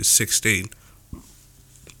she know? She's 16.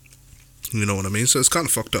 You know what I mean? So it's kind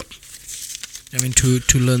of fucked up. I mean, to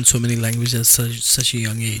learn so many languages at such a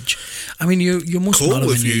young age. I mean, you're more smarter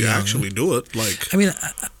when you're young. Cool if you actually do it. Like, I mean,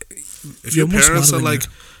 if your parents are like,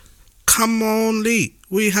 come on, Lee,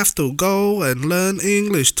 we have to go and learn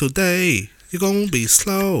English today. You're gonna be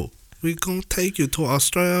slow. We're gonna take you to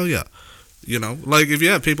Australia. You know, like, if you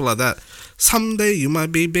have people like that, someday you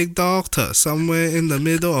might be big doctor somewhere in the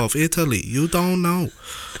middle of Italy. You don't know.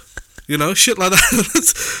 You know, shit like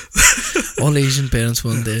that. All Asian parents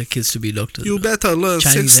want their kids to be doctors. You better learn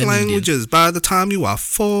Chinese 6 languages by the time you are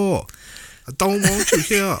 4. I don't want you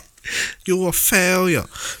here. You're a failure.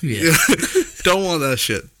 Yeah. Don't want that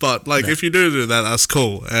shit. But, like, if you do that, that's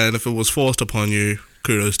cool. And if it was forced upon you,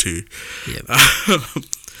 kudos to you. Yeah.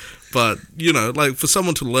 But, you know, like, for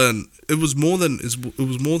someone to learn, it was more than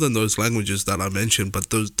those languages that I mentioned, but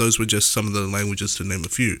those were just some of the languages, to name a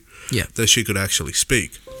few, that she could actually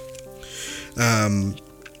speak.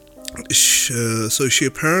 So she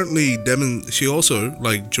apparently she also,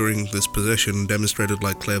 like, during this possession, demonstrated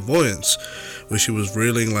like clairvoyance, where she was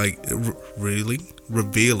revealing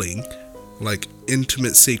like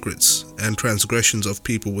intimate secrets and transgressions of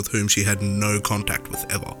people with whom she had no contact with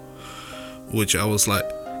ever. Which I was like,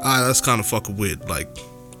 that's kind of fucking weird. Like,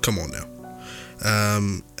 come on now.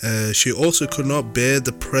 She also could not bear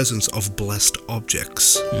the presence of blessed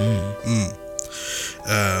objects.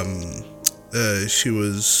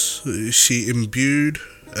 She imbued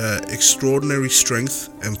extraordinary strength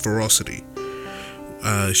and ferocity.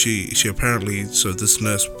 She apparently, so this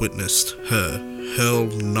nurse witnessed her hurl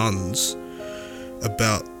nuns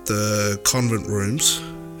about the convent rooms,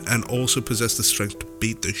 and also possessed the strength to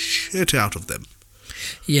beat the shit out of them.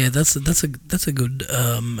 Yeah, that's a good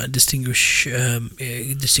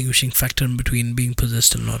distinguishing factor between being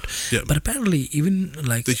possessed and not. Yeah. But apparently, even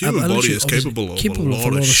like the human body is capable of a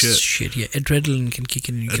lot of shit. Yeah, adrenaline can kick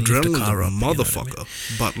in. And you can lift the car up, motherfucker. You know what I mean?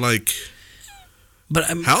 But like, but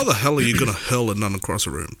how the hell are you gonna hurl a nun across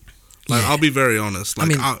a room? Like, I'll be very honest.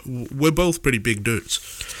 Like, we're both pretty big dudes.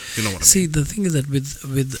 You know what I mean? See, the thing is that with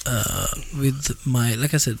my,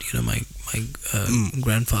 like I said, you know, my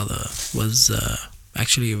grandfather was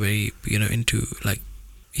actually very, you know, into, like,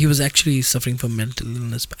 he was actually suffering from mental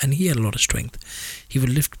illness, and he had a lot of strength. He would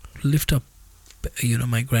lift up, you know,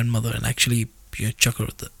 my grandmother and actually, you know, chuck her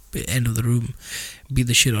at the end of the room, beat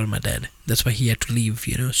the shit out of my dad. That's why he had to leave,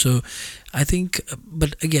 you know. So I think,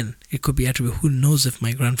 but again, it could be attributed. Who knows if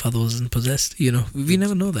my grandfather wasn't possessed, you know? We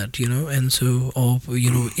never know that, you know. And so, or,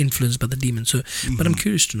 you know, influenced by the demon. So, but I'm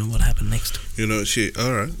curious to know what happened next. You know,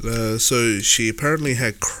 so she apparently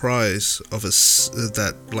had cries of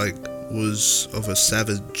that like was of a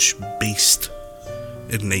savage beast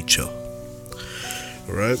in nature.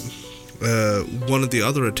 All right. One of the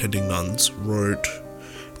other attending nuns wrote,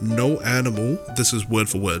 "No animal," this is word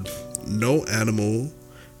for word, "no animal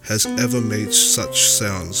has ever made such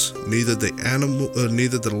sounds, neither the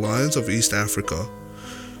lions of East Africa,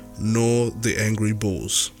 nor the angry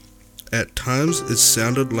bulls. At times it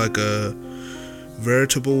sounded like a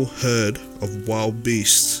veritable herd of wild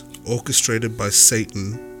beasts orchestrated by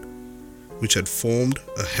Satan, which had formed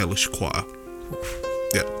a hellish choir."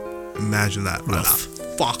 Yeah, imagine that. Right now.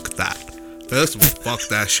 Fuck that. First of all, fuck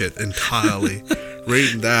that shit entirely.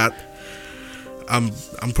 Reading that, I'm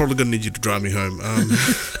probably gonna need you to drive me home.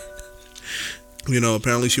 You know,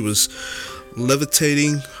 apparently she was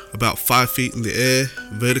levitating about 5 feet in the air,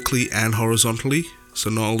 vertically and horizontally. So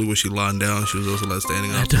not only was she lying down, she was also like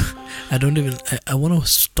standing up. I want to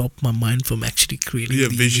stop my mind from actually creating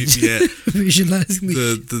visualizing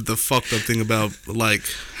the fucked up thing about like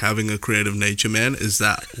having a creative nature, man, is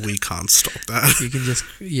that we can't stop that. You can just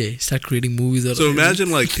start creating movies out of it. So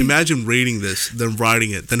imagine reading this, then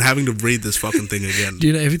writing it, then having to read this fucking thing again. Do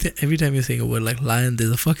you know every time you're saying a word like lion,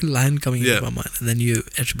 there's a fucking lion coming into my mind, and then you're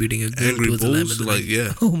attributing a girl angry towards bulls, a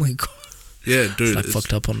lion. oh my god. Yeah, dude, it's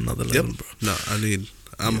fucked up on another level, bro. No,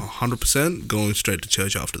 I'm 100% going straight to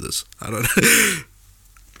church after this. I don't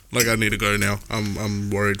I need to go now. I'm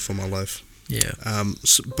worried for my life. Yeah.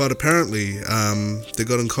 But apparently, they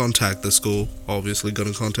got in contact. The school obviously got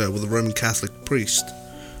in contact with a Roman Catholic priest,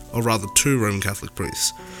 or rather, 2 Roman Catholic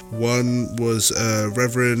priests. One was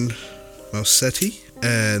Reverend Malsetti,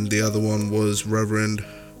 and the other one was Reverend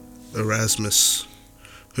Erasmus,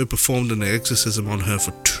 who performed an exorcism on her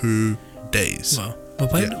for 2 days. Wow.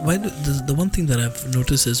 But why the one thing that I've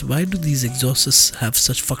noticed is, why do these exorcists have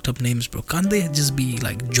such fucked up names, bro? Can't they just be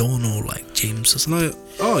like John or like James or something?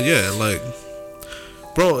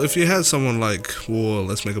 Bro, if you had someone like, well,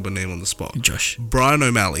 let's make up a name on the spot. Josh. Brian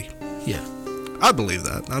O'Malley. Yeah. I believe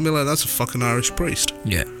that. I mean, like, that's a fucking Irish priest.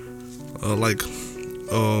 Yeah.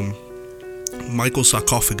 Michael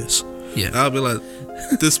Sarcophagus. Yeah. I'll be like,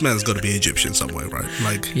 this man's got to be Egyptian somewhere, right?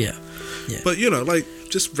 Like. Yeah. But like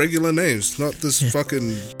just regular names, not this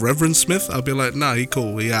fucking Reverend Smith. I'll be like, nah, he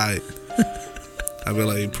cool, he aight. I'll be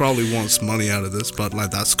like, he probably wants money out of this, but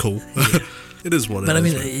like that's cool. Yeah. It is what it is. But I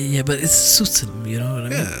mean, but it suits him, you know what I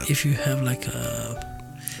mean? If you have like a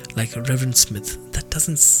Reverend Smith, that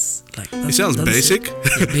doesn't he sounds basic.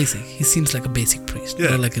 Basic. He seems like a basic priest,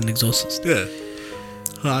 not like an exorcist. Yeah.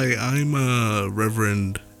 Hi, I'm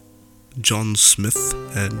Reverend John Smith,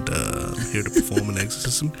 and I'm here to perform an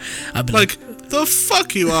exorcism. Like, the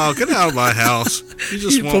fuck you are? Get out of my house. You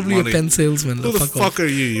just You're want probably money. A pen salesman. Who the fuck are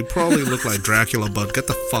you? You probably look like Dracula, bud. Get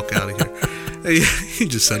the fuck out of here. He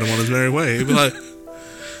just sent him on his merry way. He'd be like,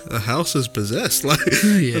 the house is possessed. Like,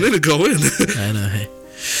 I need to go in. I know, hey.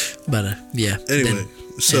 But, yeah. Anyway.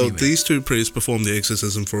 These 2 priests performed the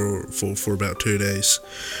exorcism for about 2 days.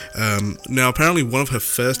 Now, apparently one of her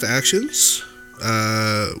first actions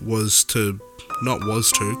was to,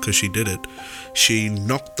 because she did it, she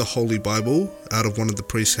knocked the Holy Bible out of one of the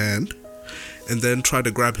priest's hand and then tried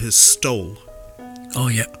to grab his stole. Oh,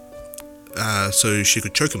 yeah. So she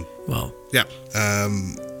could choke him. Wow. Yeah.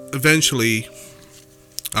 Eventually,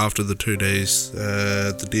 after the 2 days,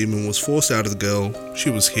 the demon was forced out of the girl. She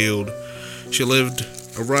was healed. She lived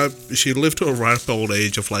to a ripe old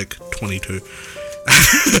age of like 22.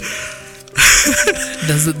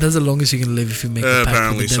 That's the longest you can live if you make a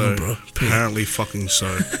pact with the devil, bro. Apparently fucking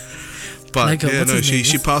so. But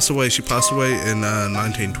she passed away. She passed away in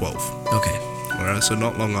 1912. Okay. Alright, so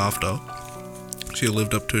not long after. She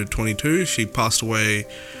lived up to 22. She passed away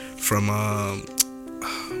from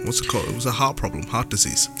what's it called? It was a heart problem, heart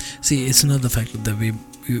disease. See, it's another fact that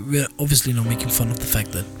we're obviously not making fun of the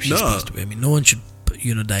fact that she's passed away. I mean, no one should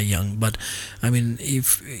die young, but I mean,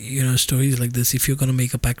 if stories like this, if you're gonna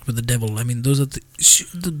make a pact with the devil, I mean, those are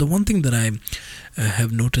the one thing that I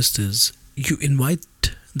have noticed is, you invite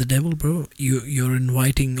the devil, bro, you're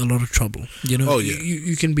inviting a lot of trouble.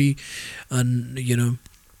 You can be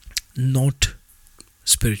not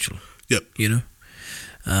spiritual. Yep.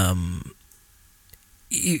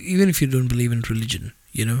 Even if you don't believe in religion,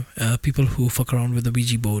 people who fuck around with the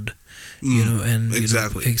Ouija board, and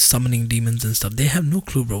exactly. Summoning demons and stuff, they have no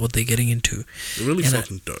clue, bro, what they're getting into. They really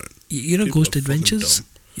fucking don't. People Ghost Adventures,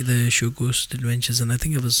 the show Ghost Adventures, and I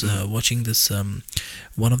think I was watching this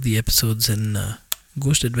one of the episodes, and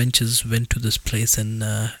Ghost Adventures went to this place, and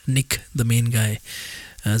Nick, the main guy,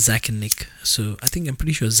 Zach and Nick. So I'm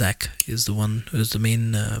pretty sure Zach is the one who is the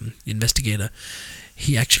main investigator.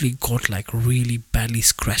 He actually got like really badly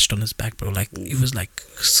scratched on his back, bro. Like it was like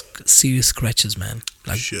serious scratches, man.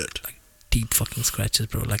 Like shit. Like deep fucking scratches,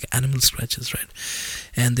 bro. Like animal scratches, right?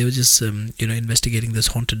 And they were just investigating this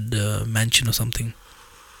haunted mansion or something.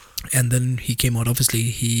 And then he came out. Obviously,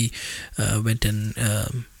 he went and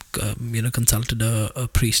consulted a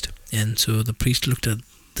priest, and so the priest looked at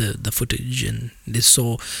the footage, and they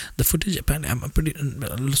saw the footage. Apparently, I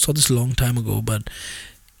saw this a long time ago, but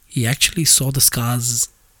he actually saw the scars,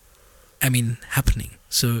 happening.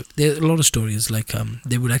 So there are a lot of stories, like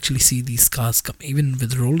they would actually see these scars come. Even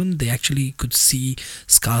with Roland, they actually could see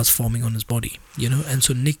scars forming on his body, and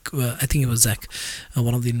so Nick, I think it was Zach,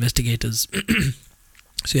 one of the investigators,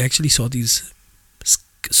 so he actually saw these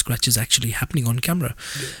scratches actually happening on camera.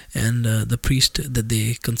 And the priest that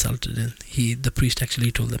they consulted, the priest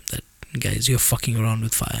actually told them that guys, you're fucking around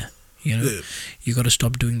with fire. You know, you got to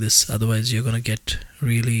stop doing this, otherwise you're gonna get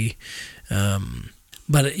really.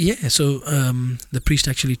 But yeah, so the priest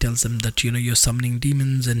actually tells them that you're summoning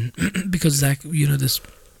demons, and because Zach, this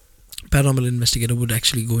paranormal investigator would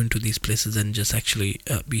actually go into these places and just actually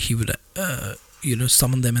he would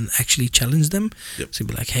summon them and actually challenge them. So he'd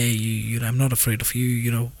be like, hey, I'm not afraid of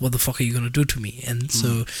you, what the fuck are you going to do to me? And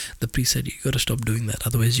so the priest said, you got to stop doing that,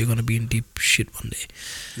 otherwise you're going to be in deep shit one day.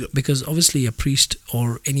 Because obviously a priest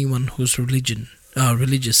or anyone who's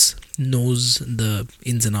religious knows the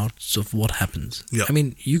ins and outs of what happens. I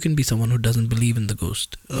mean, you can be someone who doesn't believe in the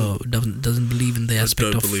ghost, or doesn't believe in the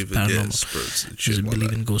aspect of paranormal, doesn't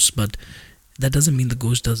believe in ghosts, but that doesn't mean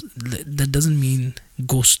that doesn't mean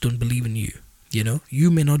ghosts don't believe in you. You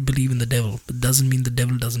may not believe in the devil, but doesn't mean the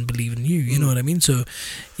devil doesn't believe in you. You know what I mean? So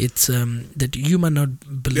it's that you might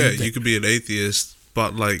not believe. Yeah, you could be an atheist,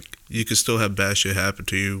 but you could still have bad shit happen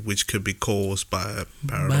to you, which could be caused by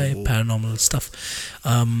paranormal stuff.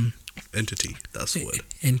 Entity. That's the word.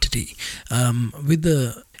 Entity. With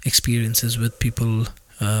the experiences with people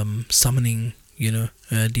summoning,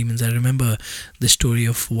 demons. I remember the story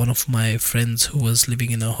of one of my friends who was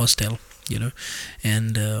living in a hostel.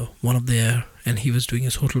 And and he was doing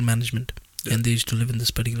his hotel management, and they used to live in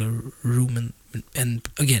this particular room, and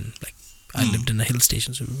again, I lived in a hill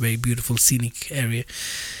station, so a very beautiful scenic area.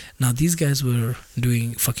 Now these guys were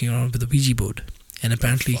fucking around with a Ouija board, and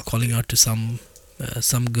apparently calling out to some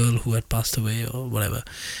girl who had passed away or whatever.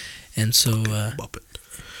 And so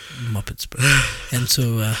Muppets, bro. And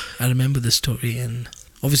so I remember this story, and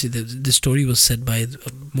obviously the story was said by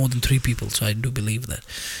more than 3 people, so I do believe that.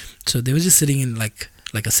 So they were just sitting in like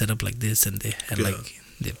a setup like this, and they had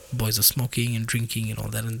the boys are smoking and drinking and all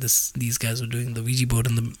that, and these guys were doing the Ouija board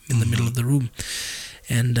in the middle of the room.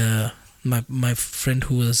 And my friend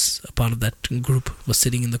who was a part of that group was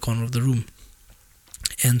sitting in the corner of the room.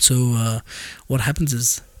 And so what happens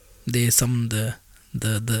is they summon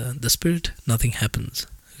the spirit, nothing happens.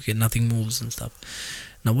 Okay, nothing moves and stuff.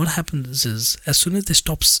 Now what happens is, as soon as they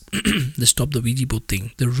stop the Ouija board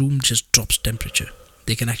thing, the room just drops temperature.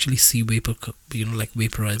 They can actually see vapor,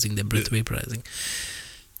 vaporizing, their breath vaporizing.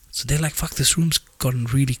 So they're like, fuck, this room's gotten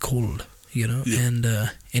really cold, And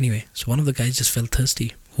anyway, so one of the guys just felt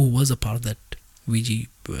thirsty, who was a part of that Ouija,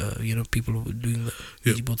 people who were doing the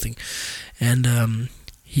Ouija board thing. And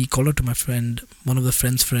he called out to my friend, one of the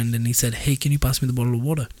friend's friend, and he said, hey, can you pass me the bottle of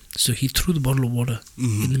water? So he threw the bottle of water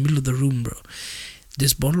in the middle of the room, bro.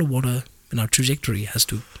 This bottle of water in our trajectory has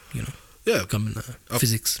to, come in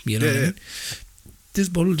physics, what I mean? This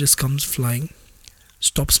bottle just comes flying,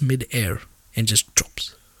 stops mid-air, and just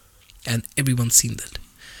drops. And everyone's seen that.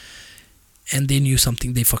 And they knew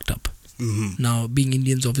something, they fucked up. Now, being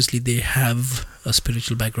Indians, obviously, they have a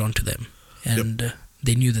spiritual background to them. And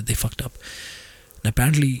they knew that they fucked up. And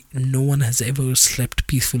apparently, no one has ever slept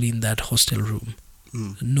peacefully in that hostel room.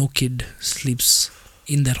 No kid sleeps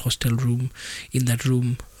in that hostel room,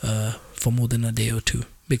 for more than a day or 2.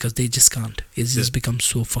 Because they just can't. It's just become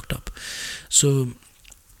so fucked up. So,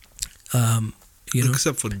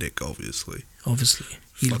 except for Nick, obviously. Obviously,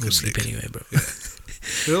 he'll go sleep anyway, bro. Yeah.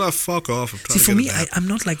 You're like, fuck off. I'm trying See, for me, I'm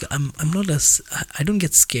not like I don't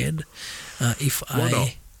get scared if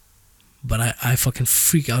but I fucking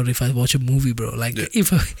freak out if I watch a movie, bro. Like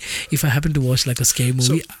if I happen to watch like a scary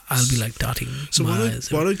movie, I'll be like darting my eyes.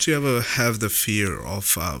 Why don't you ever have the fear of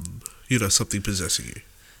something possessing you?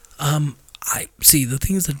 I see, the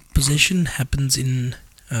thing is that possession happens in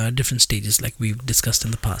different stages, like we've discussed in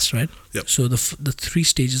the past, right? So the 3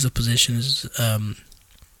 stages of possession is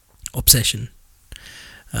obsession.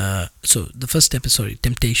 So the first step is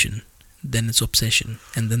temptation, then it's obsession,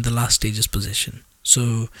 and then the last stage is possession.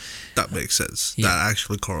 So that makes sense. That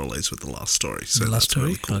actually correlates with the last story. So the last story?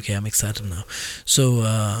 Really cool. Okay, I'm excited now. So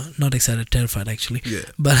not excited, terrified actually. Yeah.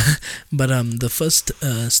 But the first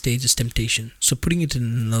stage is temptation. So putting it in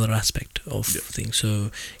another aspect of things.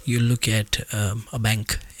 So you look at a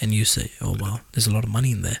bank and you say, oh wow, there's a lot of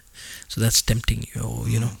money in there. So that's tempting you. Or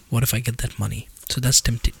what if I get that money? So that's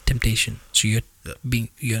temptation. So you're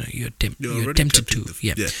tempted to.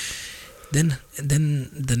 Then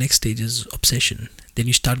the next stage is obsession. Then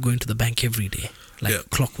you start going to the bank every day, like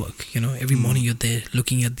clockwork. Every morning you're there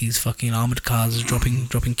looking at these fucking armored cars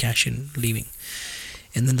dropping cash in, leaving.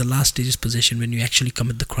 And then the last stage is possession, when you actually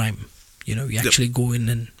commit the crime. You actually go in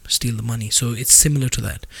and steal the money. So it's similar to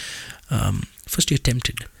that. First you're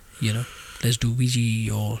tempted. Let's do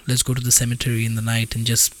Ouija, or let's go to the cemetery in the night and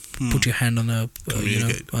just put your hand on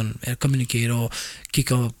communicate, or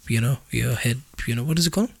kick up your head. What is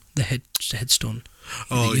it called? The headstone.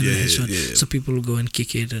 Oh, yeah. So people will go and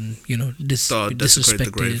kick it and,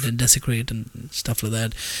 disrespect it and desecrate and stuff like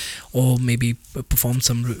that. Or maybe perform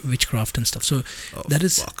some witchcraft and stuff. So that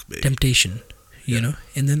is temptation, you know.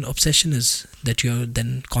 And then obsession is that you're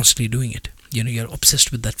then constantly doing it. You know, you're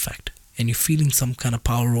obsessed with that fact. And you're feeling some kind of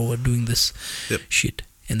power over doing this shit.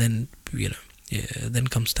 And then, then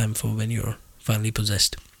comes time for when you're finally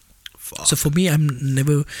possessed. Fuck. So for me, I'm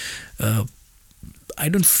never... I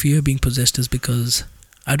don't fear being possessed is because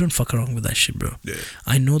I don't fuck around with that shit, bro. Yeah.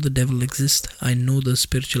 I know the devil exists. I know the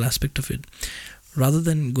spiritual aspect of it. Rather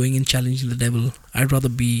than going and challenging the devil, I'd rather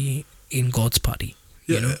be in God's party,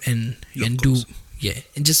 and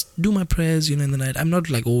just do my prayers, in the night. I'm not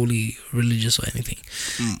like overly religious or anything,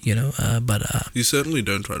 but you certainly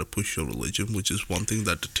don't try to push your religion, which is one thing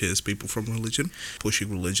that deters people from religion. Pushing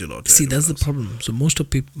religion or that's the problem. So most of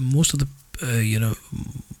the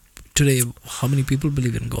today, how many people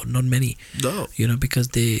believe in God? Not many. No. Because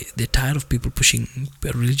they're tired of people pushing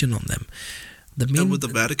religion on them. And with the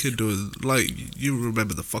Vatican doing, you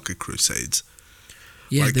remember the fucking Crusades.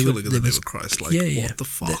 Yeah, killing in the name of Christ. What the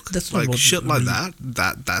fuck? That's shit like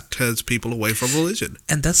that turns people away from religion.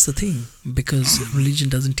 And that's the thing, because religion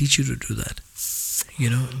doesn't teach you to do that.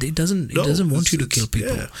 It doesn't want you to kill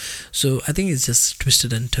people. Yeah. So I think it's just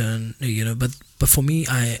twisted and turned, but for me,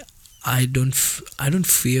 I don't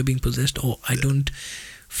fear being possessed, or I don't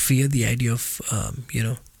fear the idea of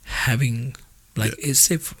having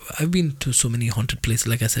I've been to so many haunted places.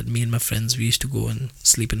 Like I said, me and my friends, we used to go and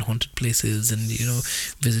sleep in haunted places and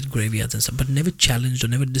visit graveyards and stuff, but never challenged or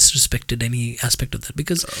never disrespected any aspect of that,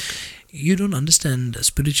 because you don't understand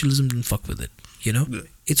spiritualism. Don't fuck with it.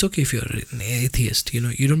 It's okay if you're an atheist.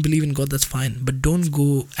 You don't believe in God, that's fine, but don't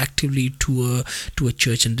go actively to a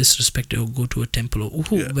church and disrespect it, or go to a temple or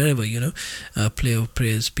wherever, play or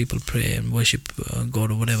prayers, people pray and worship God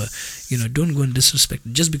or whatever. Don't go and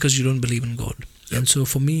disrespect just because you don't believe in God. And so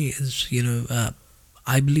for me, is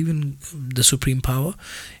I believe in the supreme power,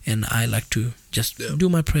 and I like to just do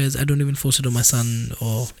my prayers. I don't even force it on my son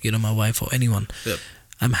or my wife or anyone.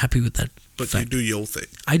 I'm happy with that. But fact. You do your thing.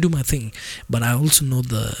 I do my thing, but I also know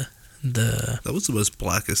the. That was the most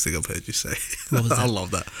blackest thing I've heard you say. What was that? I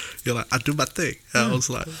love that. You're like, I do my thing. I was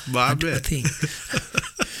like, I do my thing.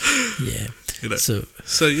 Yeah.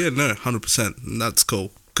 So yeah, no, 100%. That's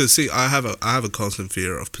cool. Because see, I have a constant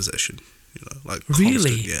fear of possession.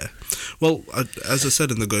 Really? Yeah. Well, as I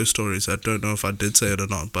said in the ghost stories, I don't know if I did say it or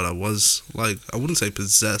not, but I was I wouldn't say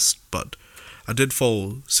possessed, but I did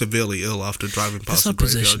fall severely ill after driving past the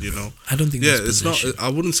graveyard, I don't think that's possession. It's not. I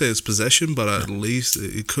wouldn't say it's possession, but at least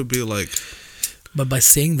it could be like... But by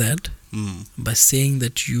saying that,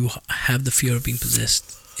 you have the fear of being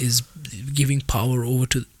possessed is giving power over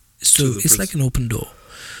to... So it's like an open door.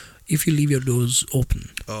 If you leave your doors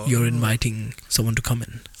open, you're inviting someone to come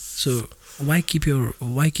in. So why keep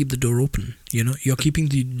the door open? You're keeping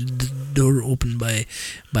the door open by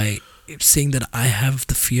saying that I have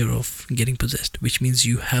the fear of getting possessed, which means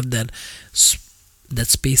you have that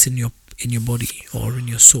space in your body or in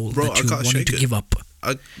your soul that you wanted to give up.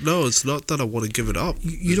 No, it's not that I want to give it up.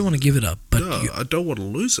 You don't want to give it up, but I don't want to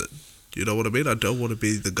lose it. You know what I mean? I don't want to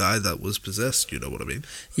be the guy that was possessed. You know what I mean?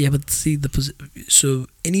 Yeah, but see, so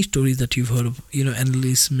any stories that you've heard of,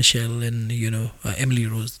 Annalise Michel and Emily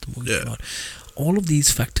Rose, the movie came out, all of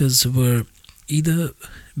these factors were either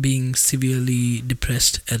being severely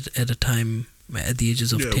depressed at a time at the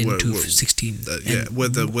ages of 10 to 16. Where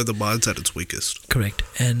the mind's at its weakest. Correct.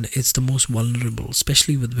 And it's the most vulnerable,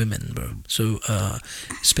 especially with women, bro. So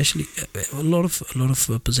especially a lot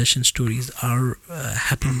of possession stories are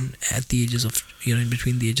happen at the ages of in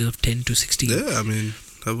between the ages of 10 to 16. Yeah, I mean,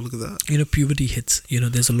 have a look at that. Puberty hits.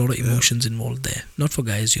 There's a lot of emotions involved there. Not for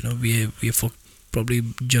guys. We are for probably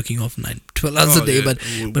jerking off 12 hours a day, but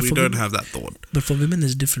we don't have that thought. But for women,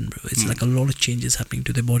 it's different, bro. It's like a lot of changes happening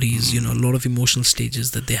to their bodies. A lot of emotional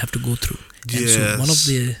stages that they have to go through. And so one of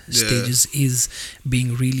the stages is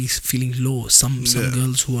being really feeling low. Some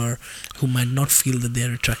girls who might not feel that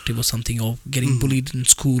they're attractive or something, or getting bullied in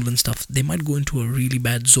school and stuff, they might go into a really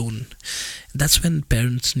bad zone. That's when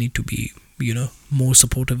parents need to be more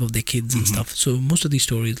supportive of their kids and stuff. So most of these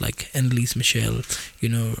stories, like Annalise Michel,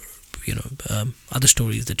 other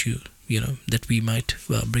stories that that we might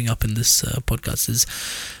bring up in this podcast, is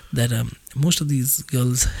that most of these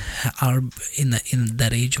girls are in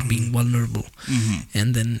that age of being vulnerable,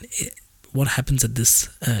 and then what happens at this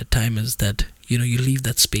time is that you leave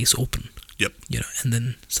that space open. Yep. And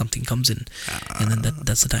then something comes in, and then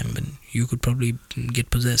that's the time when you could probably get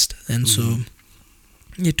possessed. And so,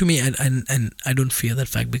 to me, I don't fear that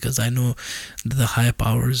fact, because I know that the higher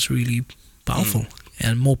power is really powerful.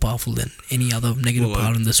 and more powerful than any other negative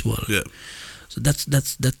power in this world. Yeah. So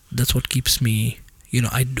that's what keeps me.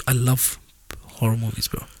 I love horror movies,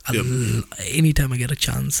 bro. Anytime I get a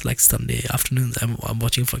chance, like Sunday afternoons, I'm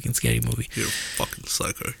watching a fucking scary movie. You're a fucking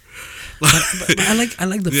psycho. but I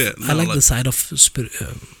like the side of the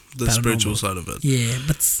spiritual side of it. Yeah,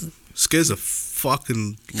 but scares the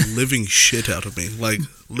fucking living shit out of me. Like,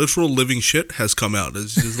 literal living shit has come out.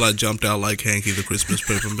 It's just like jumped out like Hanky the Christmas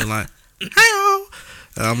Pooper and been like, "Hi-oh!"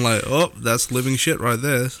 And I'm like, oh, that's living shit right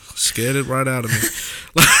there. Scared it right out of me.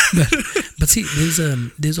 but see,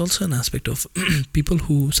 there's also an aspect of people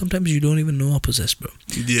who sometimes you don't even know are possessed, bro.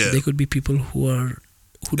 Yeah. They could be people who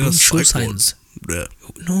don't show signs. Yeah.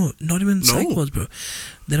 No, not even psych wards, bro.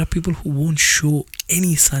 There are people who won't show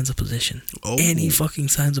any signs of possession. Any fucking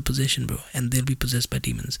signs of possession, bro. And they'll be possessed by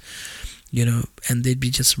demons. And they'd be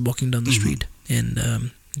just walking down the street. And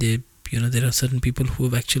there are certain people who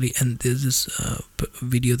have actually... And there's this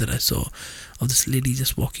video that I saw of this lady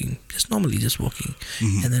just walking. Just normally just walking.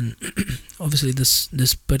 And then, obviously,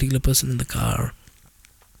 this particular person in the car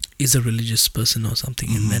is a religious person or something,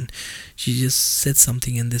 and then she just said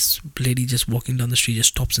something, and this lady just walking down the street just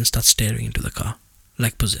stops and starts staring into the car,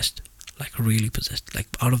 like possessed, like really possessed. Like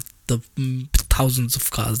out of the thousands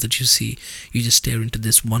of cars that you see, you just stare into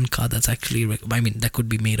this one car that's actually, that could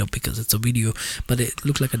be made up because it's a video, but it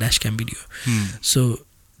looked like a dash cam video. So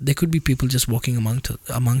there could be people just walking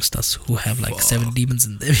amongst us who have like 7 demons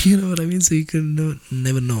in them. You know what I mean? So you can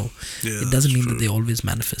never know. Yeah, it doesn't mean that they always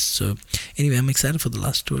manifest. So anyway, I'm excited for the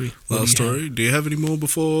last story. Do you have any more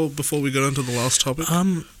before we get on to the last topic?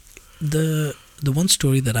 The one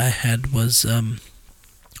story that I had was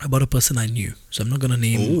about a person I knew. So I'm not gonna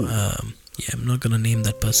name. I'm not gonna name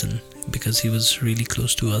that person because he was really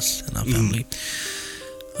close to us and our family.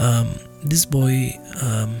 This boy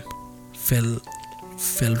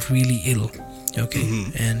fell really ill,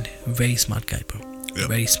 and very smart guy, bro.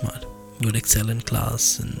 Very smart, would excel in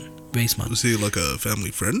class and very smart. Was he like a family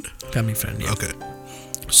friend? Family friend, yeah. Okay.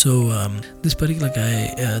 So this particular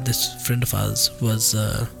guy, this friend of ours, was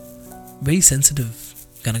very sensitive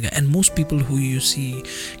kind of guy, and most people who you see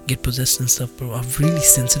get possessed and stuff, bro, are really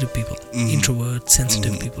sensitive people, introvert,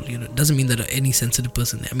 sensitive people. It doesn't mean that any sensitive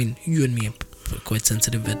person, I mean, you and me are quite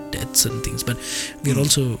sensitive at certain things, but we're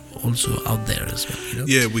also out there as well.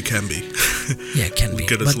 Yeah, we can be. Yeah, can be.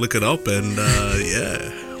 Just look it up, and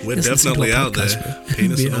we're definitely out there.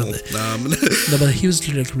 Penis and all. No, but he was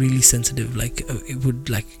like really sensitive. Like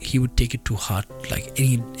he would take it to heart. Like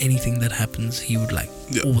anything that happens, he would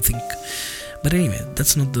overthink. But anyway,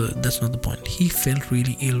 that's not the point. He felt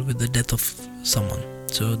really ill with the death of someone.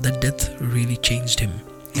 So that death really changed him,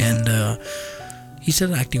 and he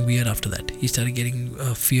started acting weird after that. He started getting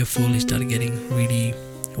fearful. He started getting really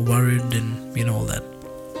worried and all that.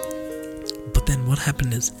 But then what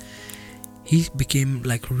happened is he became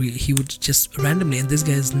like he would just randomly, and this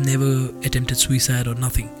guy has never attempted suicide or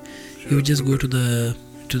nothing. He would just go to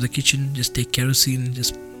the kitchen, just take kerosene,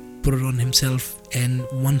 just put it on himself, and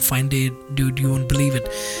one fine day, dude, you won't believe it,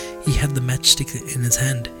 he had the matchstick in his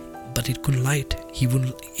hand, but it couldn't light.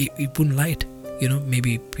 It wouldn't light.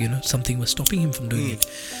 Maybe something was stopping him from doing it.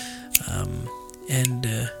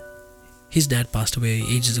 And his dad passed away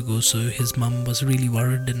ages ago, so his mom was really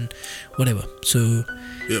worried and whatever. So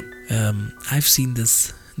I've seen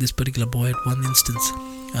this particular boy at one instance.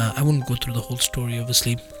 I won't go through the whole story,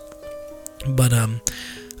 obviously, but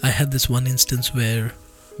I had this one instance where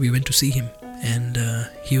we went to see him, and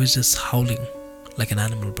he was just howling like an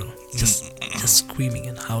animal, bro. Just screaming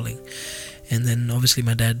and howling. And then obviously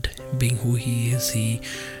my dad, being who he is, he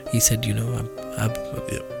said, I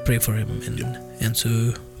pray for him, and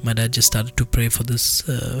so my dad just started to pray for this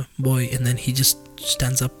boy, and then he just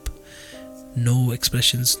stands up, no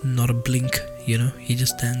expressions, not a blink. He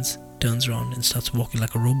just stands, turns around, and starts walking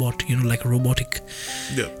like a robot, like a robotic.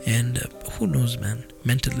 And who knows, man,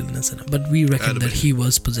 mental illness. But we reckon that he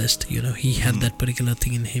was possessed. He had that particular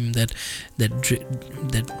thing in him that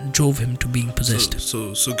drove him to being possessed.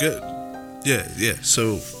 So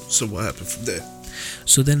what happened from there?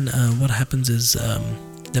 So then what happens is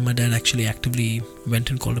then my dad actually actively went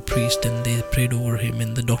and called a priest, and they prayed over him,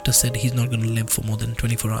 and the doctor said he's not going to live for more than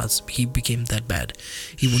 24 hours. He became that bad.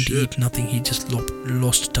 He wouldn't eat nothing. He just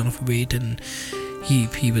lost a ton of weight, and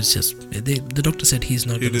he was just... The doctor said he's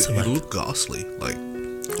not going to survive. He looked ghastly, like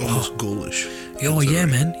almost ghoulish. Oh yeah,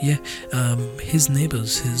 man, yeah. His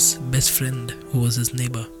neighbors, his best friend, who was his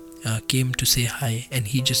neighbor, came to say hi, and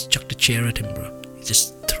he just chucked a chair at him, bro. He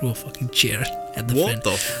just threw a fucking chair at the friend. What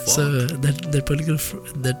the fuck? So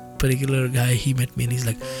that particular guy, he met me and he's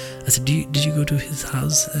like, I said, did you go to his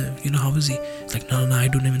house? How is he? He's like, no, I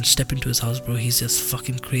don't even step into his house, bro. He's just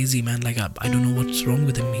fucking crazy, man. Like, I don't know what's wrong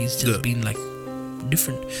with him. He's just been like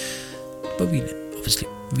different. But we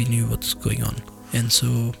knew what's going on. And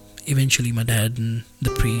so eventually my dad and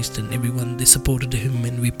the priest and everyone, they supported him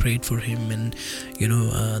and we prayed for him. And,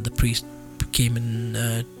 the priest came in,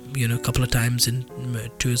 a couple of times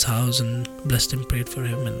to his house and blessed him, prayed for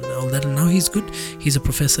him and all that. And now he's good. He's a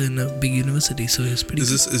professor in a big university, so he's pretty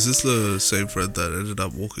good. Is this the same friend that ended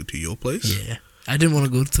up walking to your place? Yeah. I didn't want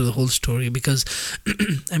to go through the whole story because,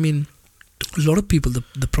 I mean, a lot of people,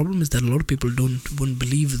 the problem is that a lot of people won't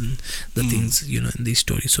believe in the things, in these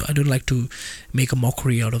stories. So I don't like to make a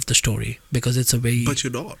mockery out of the story because it's a very... But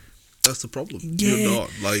you're not. That's the problem. Yeah. You're not.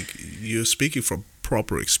 Like, you're speaking from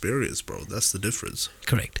proper experience, bro. That's the difference.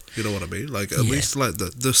 Correct. You know what I mean? Like, at least, like,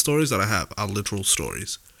 the stories that I have are literal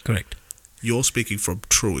stories. Correct. You're speaking from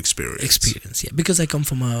true experience. Yeah. Because I come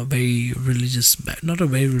from a very religious, not a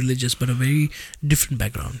very religious, but a very different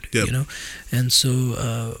background, And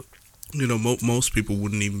so... most people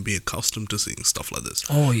wouldn't even be accustomed to seeing stuff like this.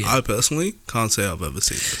 Oh, yeah. I personally can't say I've ever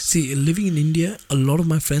seen this. See, living in India, a lot of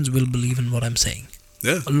my friends will believe in what I'm saying.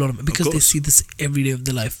 Yeah. A lot of them, because they see this every day of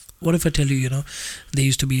their life. What if I tell you, there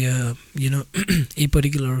used to be a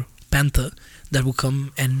particular panther that would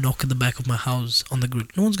come and knock at the back of my house on the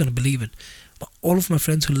grid. No one's going to believe it. But all of my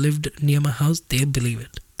friends who lived near my house, they believe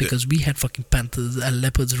it. Because we had fucking panthers and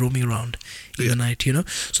leopards roaming around in the night,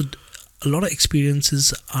 So a lot of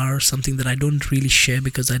experiences are something that I don't really share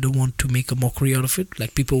because I don't want to make a mockery out of it.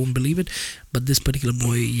 Like, people won't believe it. But this particular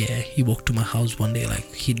boy, he walked to my house one day.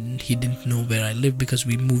 Like, he didn't know where I lived because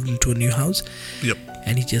we moved into a new house. Yep.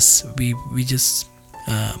 And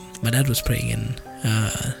my dad was praying and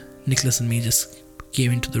Nicholas and me just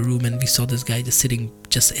came into the room and we saw this guy just sitting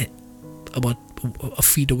just about a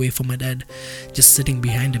feet away from my dad, just sitting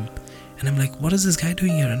behind him. And I'm like, what is this guy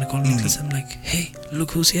doing here? And I called Nicholas. I'm like, hey,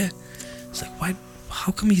 look who's here. It's like, why?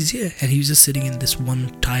 How come he's here? And he was just sitting in this one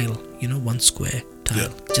tile, one square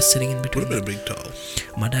tile, just sitting in between. Would have been a big tile.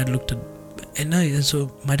 My dad looked at, and so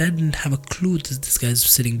my dad didn't have a clue that this guy's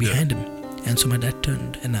sitting behind him. And so my dad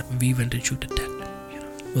turned and we went and shoot at Dad.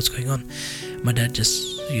 What's going on? My dad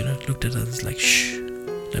just, looked at us like, shh,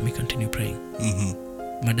 let me continue praying.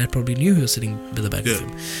 Mm-hmm. My dad probably knew he was sitting by the back of him.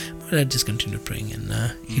 My dad just continued praying and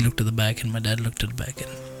he looked at the back and my dad looked at the back. And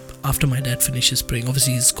after my dad finishes praying,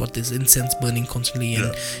 obviously he's got this incense burning constantly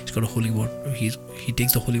and he's got a holy water. He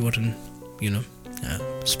takes the holy water and,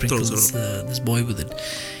 sprinkles this boy with it.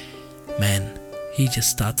 Man, he just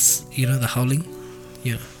starts, the howling.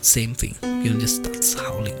 Same thing. Just starts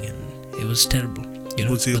howling and it was terrible.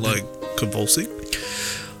 Was he like convulsing?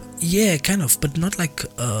 Yeah, kind of, but not like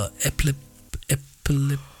what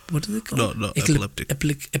is it called? No, epileptic.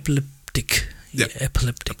 Epileptic. Yeah,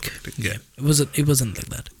 epileptic. Yeah. It wasn't like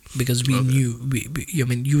that because we knew. I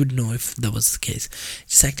mean, you would know if that was the case.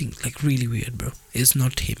 Just acting like really weird, bro. It's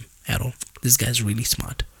not him at all. This guy's really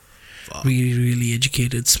smart, really, really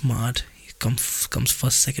educated, smart. He comes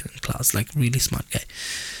first, second in class, like really smart guy.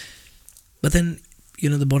 But then,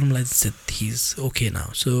 the bottom line is that he's okay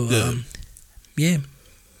now. So, those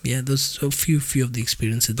are a few of the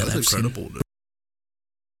experiences that I've seen. That's incredible.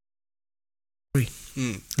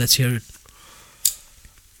 Let's hear it.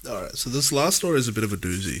 Alright, so this last story is a bit of a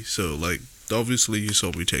doozy. So, like, obviously you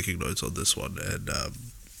saw me taking notes on this one, and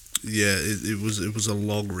it was a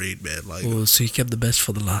long read, man. Like, so you kept the best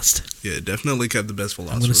for the last. Yeah, definitely kept the best for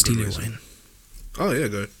last. I'm gonna steal your wine. Oh yeah,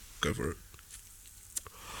 go for it.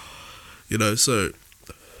 So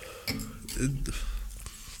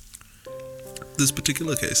this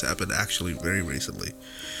particular case happened actually very recently.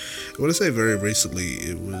 When I say very recently,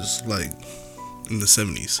 it was like in the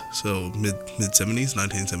 70s, so mid 70s,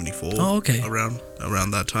 1974. Oh, okay. Around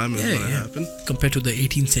that time is when it happened. Compared to the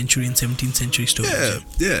 18th century and 17th century stories.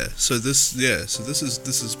 Yeah. So this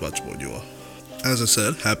is much more newer. As I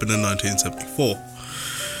said, happened in 1974.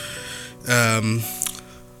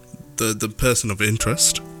 The person of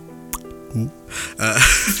interest.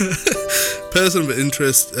 Person of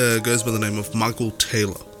interest goes by the name of Michael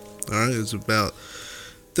Taylor. Alright, he was about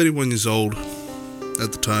 31 years old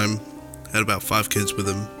at the time. Had about 5 kids with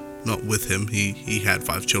him. Not with him. He had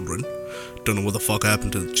 5 children. Don't know what the fuck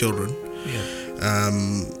happened to the children. Yeah.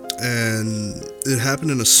 And it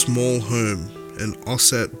happened in a small home in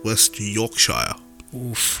Ossett, West Yorkshire.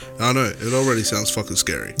 Oof. I know, it already sounds fucking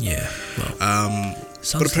scary. Yeah. Well,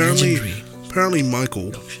 but apparently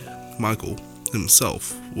Michael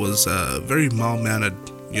himself was very mild-mannered,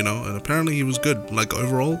 and apparently he was good. Like,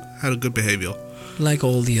 overall, had a good behavior. Like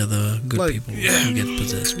all the other good people who get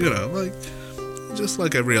possessed. just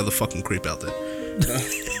like every other fucking creep out there.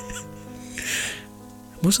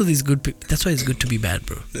 Most of these good people. That's why it's good to be bad,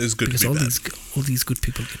 bro. It's good to be bad. All these good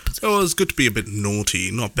people get possessed. Oh, it's good to be a bit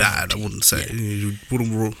naughty, not bad. I wouldn't say. Yeah. You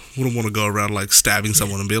wouldn't want to go around like stabbing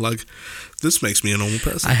someone and be like, "This makes me a normal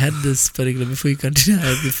person." I had this particular. Before you continue,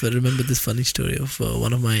 I remember this funny story of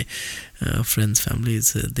one of my friends'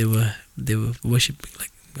 families. They were worshiping.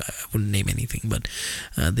 Like, I wouldn't name anything, but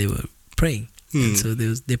they were praying. And so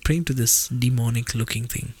they're praying to this demonic looking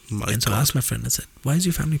thing. So I asked my friend, I said, "Why is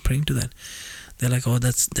your family praying to that?" They're like, "Oh,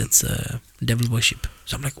 that's devil worship."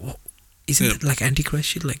 So I'm like, "Well, isn't that like Antichrist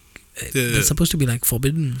shit? Like, that's supposed to be like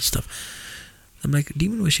forbidden stuff." I'm like,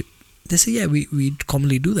 "Demon worship." They say, "Yeah, we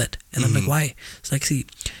commonly do that." And I'm like, "Why?" It's like, see,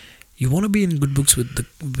 you want to be in good books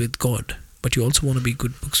with God, but you also want to be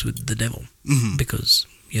good books with the devil, because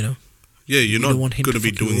yeah, you're not going to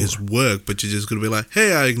be doing his work, but you're just going to be like,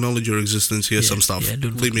 "Hey, I acknowledge your existence. Here's some stuff.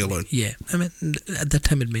 Leave me alone." Yeah, I mean, at that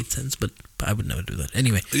time it made sense, but I would never do that.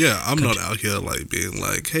 Anyway. Yeah, I'm not out here like being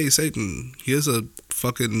like, "Hey, Satan, here's a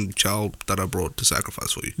fucking child that I brought to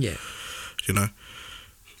sacrifice for you." Yeah. You know?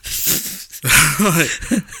 Like,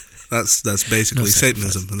 that's basically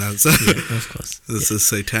Satanism, and that's of course. This is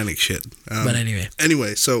satanic shit. But anyway.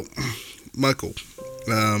 Anyway, so Michael.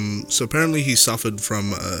 So apparently he suffered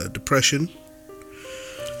from depression.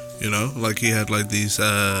 Like he had like these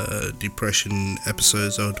depression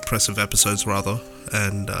episodes, or depressive episodes rather,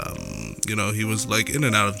 and he was like in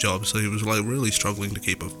and out of jobs, so he was like really struggling to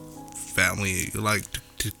keep a family, like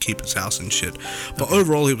to keep his house and shit. But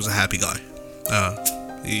overall, he was a happy guy.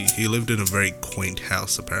 He lived in a very quaint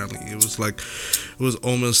house. Apparently, it was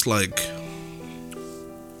almost like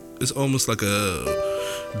a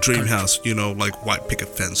dream house, like white picket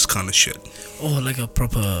fence kind of shit. Oh, like a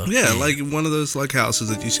proper... Yeah, like one of those like houses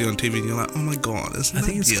that you see on TV and you're like, oh my god, isn't that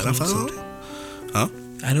beautiful? It's called something. Huh?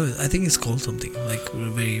 I think it's called something, like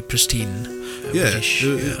very pristine British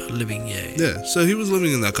living, Yeah, so he was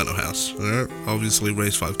living in that kind of house. Obviously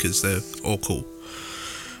raised 5 kids there, all cool.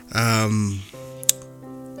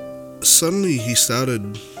 Suddenly he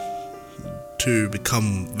started to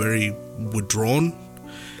become very withdrawn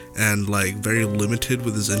and like very limited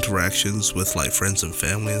with his interactions with like friends and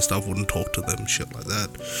family and stuff. Wouldn't talk to them, shit like that.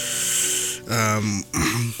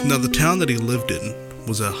 Now the town that he lived in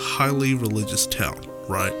was a highly religious town,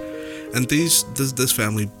 right? And this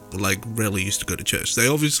family like rarely used to go to church. They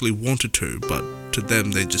obviously wanted to, but to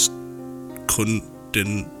them they just wouldn't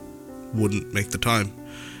make the time.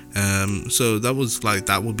 So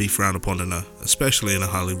that would be frowned upon especially in a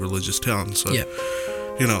highly religious town. So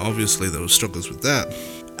obviously there were struggles with that.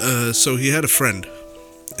 So he had a friend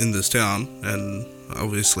in this town, and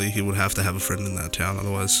obviously he would have to have a friend in that town,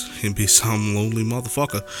 otherwise he'd be some lonely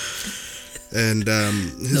motherfucker. And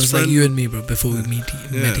his friend, like you and me, bro. Before we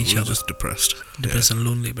met each other, just depressed and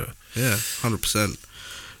lonely, bro. Yeah, 100%.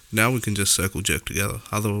 Now we can just circle jerk together.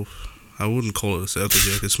 Although I wouldn't call it a circle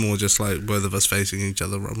jerk. It's more just like both of us facing each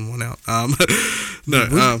other, rubbing one out.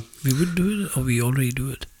 We would do it, or we already do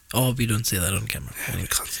it. Oh, we don't say that on camera. Anyway.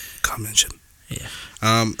 Can't mention. Yeah.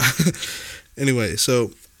 Anyway,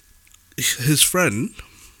 so his friend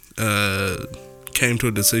came to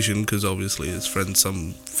a decision, because obviously his friend's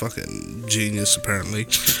some fucking genius apparently.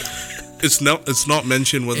 It's not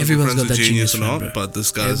mentioned whether the friend's a genius or not, bro. But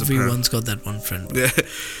this guy's everyone's got that one friend, bro. Yeah,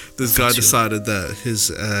 this guy decided that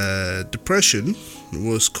his depression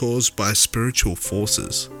was caused by spiritual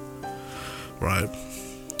forces, right?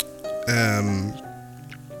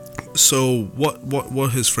 So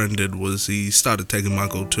what his friend did was he started taking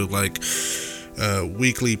Michael to like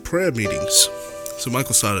weekly prayer meetings. So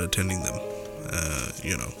Michael started attending them,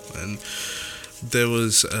 and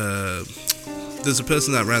there's a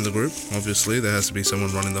person that ran the group. Obviously, there has to be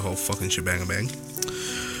someone running the whole fucking shebang-a-bang.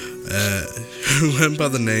 Who went by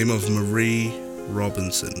the name of Marie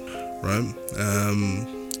Robinson, right?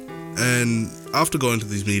 And after going to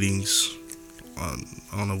these meetings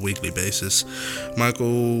on a weekly basis,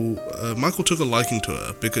 Michael took a liking to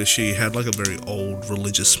her because she had like a very old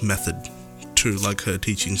religious method to like her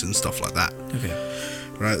teachings and stuff like that. Okay.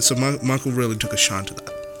 Right. So Michael really took a shine to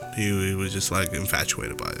that. He was just like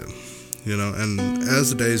infatuated by it, And as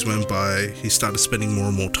the days went by, he started spending more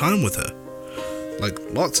and more time with her, like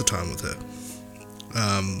lots of time with her.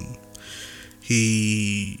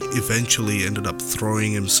 He eventually ended up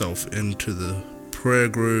throwing himself into the prayer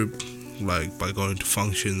group, like by going to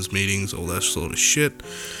functions, meetings, all that sort of shit,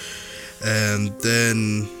 and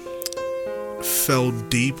then fell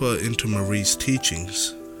deeper into Marie's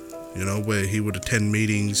teachings, where he would attend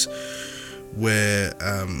meetings where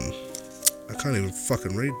I can't even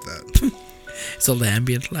fucking read that. It's all the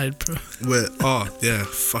ambient light, bro.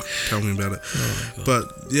 Fuck, tell me about it.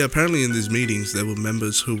 But yeah, apparently in these meetings there were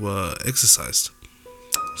members who were exorcised.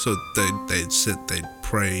 So they'd sit, they'd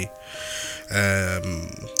pray,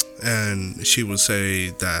 and she would say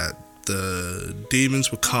that the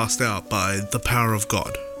demons were cast out by the power of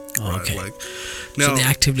God. Right? Okay. Like, now, so they're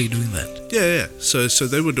actively doing that. Yeah. So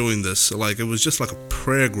they were doing this. Like, it was just like a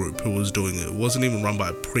prayer group who was doing it. It wasn't even run by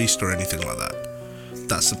a priest or anything like that.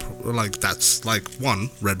 That's like one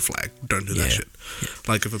red flag. Don't do that shit. Yeah.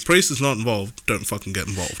 Like, if a priest is not involved, don't fucking get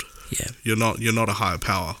involved. Yeah. You're not a higher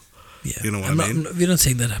power. Yeah. You know what I mean? We're not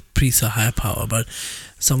saying that priests are higher power, but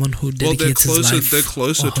someone who dedicates his life. They're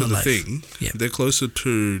closer to the life. thing. Yeah. They're closer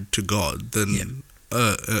to God than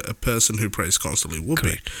a person who prays constantly would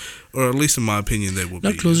Correct. be. Or at least in my opinion they would be.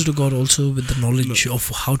 Not closer to God, also with the knowledge of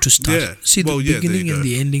how to start. Yeah. See, the beginning and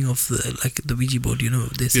the ending of the Ouija board,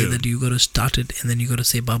 they say that you got to start it and then you got to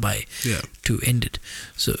say bye-bye to end it.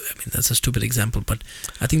 So, I mean, that's a stupid example, but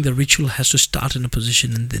I think the ritual has to start in a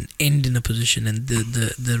position and then end in a position, and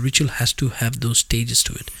the ritual has to have those stages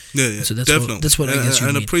to it. Yeah, so that's definitely. That's what I guess you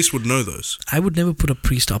mean. And a priest would know those. I would never put a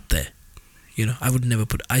priest up there. I would never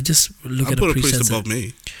put... I just look at a priest as above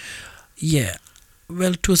me. Yeah.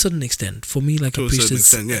 Well, to a certain extent. For me, like a priest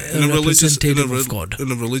is a representative of God.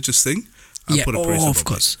 In a religious thing, I put a priest above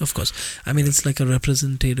me. Of course. I mean, it's like a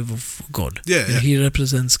representative of God. Yeah, He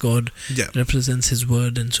represents God, yeah. represents His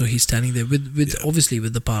word, and so He's standing there with obviously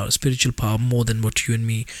with the power, spiritual power, more than what you and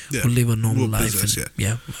me will live a normal life. Possess,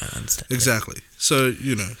 I understand. Exactly. So,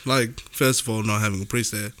 like, first of all, not having a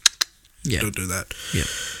priest there, don't do that. Yeah.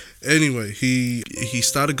 Anyway, he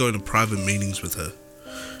started going to private meetings with her,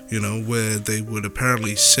 where they would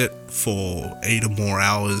apparently sit for 8 or more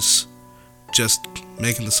hours just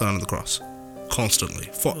making the sign of the cross constantly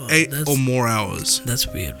for 8 or more hours. That's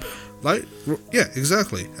weird, bro. Like, yeah,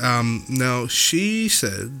 exactly. Now, she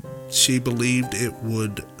said she believed it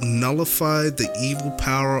would nullify the evil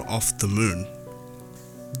power of the moon.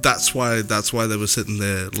 That's why they were sitting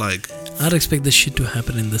there like... I'd expect this shit to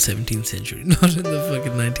happen in the 17th century, not in the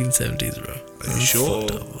fucking 1970s, bro. Are you sure?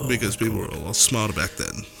 Because people were a lot smarter back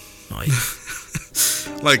then. Oh,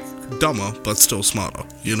 yeah. Like, dumber, but still smarter.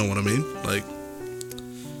 You know what I mean? Like,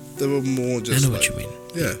 they were more just... I know what you mean.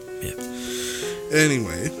 Yeah.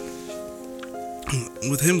 Anyway,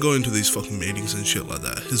 with him going to these fucking meetings and shit like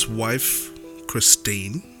that, his wife,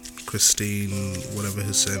 Christine, whatever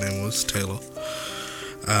his surname was, Taylor,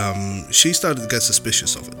 she started to get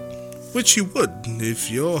suspicious of it. Which you would,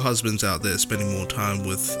 if your husband's out there spending more time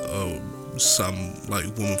with some like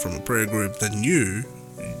woman from a prayer group than you,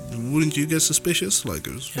 wouldn't you get suspicious? Like,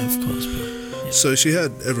 it was... Yeah, of course, bro. Yeah. So she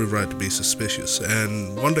had every right to be suspicious.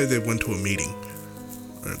 And one day they went to a meeting,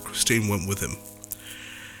 and Christine went with him,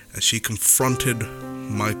 and she confronted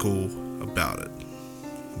Michael about it.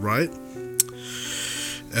 Right?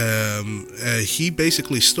 He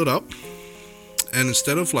basically stood up, and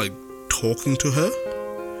instead of like talking to her,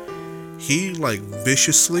 he like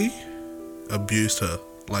viciously abused her.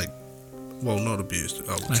 Like, well, not abused,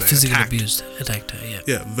 I would say physically attacked her, yeah.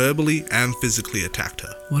 Yeah, verbally and physically attacked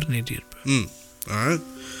her. What an idiot, bro. Alright.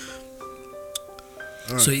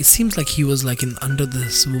 So it seems like he was like under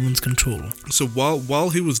this woman's control. So while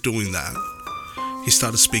he was doing that, he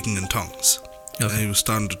started speaking in tongues. Okay. And he was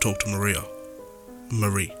starting to talk to Marie.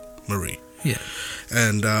 Yeah.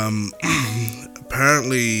 And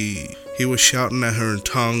apparently he was shouting at her in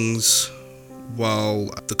tongues while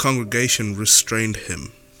the congregation restrained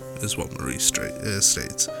him, is what Marie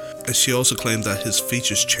states. And she also claimed that his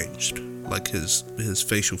features changed, like his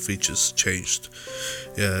facial features changed.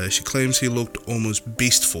 She claims he looked almost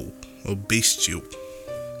beastful or bestial.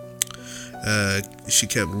 He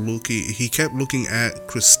kept looking at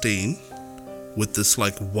Christine with this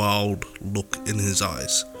like wild look in his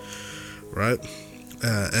eyes, right?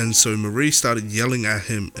 And so Marie started yelling at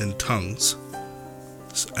him in tongues,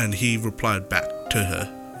 and he replied back to her.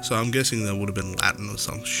 So I'm guessing that would have been Latin or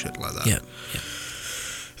some shit like that. Yeah.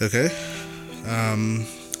 Okay.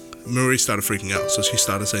 Marie started freaking out, so she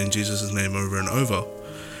started saying Jesus' name over and over,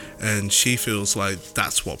 and she feels like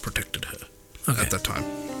that's what protected her at that time.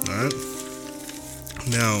 Alright?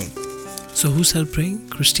 Now... So who started praying?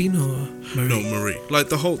 Christine or Marie? No, Marie. Like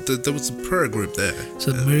there was a prayer group there.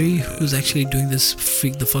 So Marie, who's actually doing this,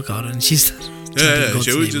 freaked the fuck out, and she started...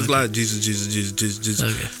 She was just like, Jesus.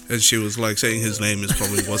 Okay. And she was like, saying his name is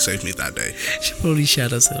probably what saved me that day. She probably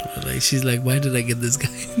shot herself. Like, she's like, why did I get this guy?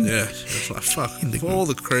 Yeah. She was like, fuck. All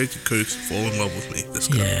the crazy kooks fall in love with me, this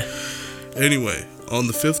guy. Yeah. Anyway, on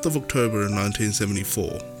the 5th of October in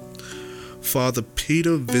 1974, Father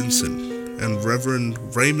Peter Vincent and Reverend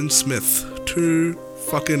Raymond Smith, two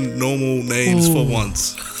fucking normal names for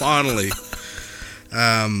once. Finally.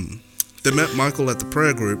 They met Michael at the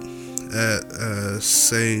prayer group at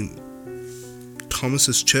St.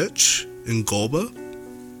 Thomas's Church in Gorba.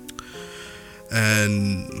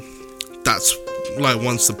 And that's like,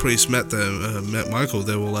 once the priest met Michael,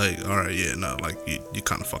 they were like, alright, yeah, no, like, you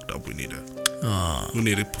kind of fucked up. We need to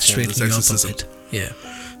perform this exorcism. Yeah.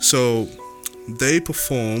 So they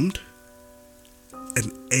performed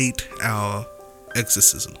an 8-hour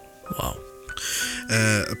exorcism. Wow.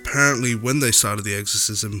 Apparently, when they started the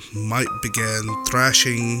exorcism, Mike began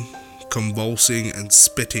thrashing, convulsing, and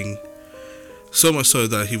spitting. So much so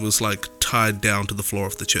that he was like tied down to the floor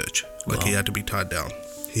of the church. Like, he had to be tied down.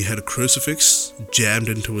 He had a crucifix jammed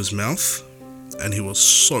into his mouth, and he was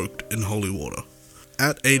soaked in holy water.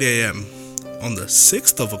 At 8 a.m. on the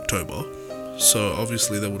 6th of October, so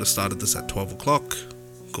obviously they would have started this at 12 o'clock,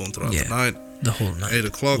 going throughout the night. The whole night. 8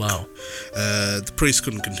 o'clock. Wow. The priest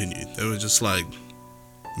couldn't continue. They were just like,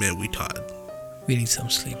 man, we tired. We need some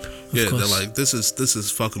sleep. Of course. They're like, this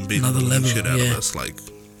is fucking beating the shit out of us. Like,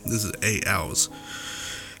 this is 8 hours.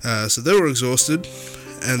 So they were exhausted,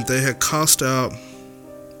 and they had cast out.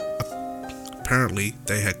 Apparently,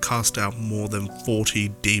 they had cast out more than 40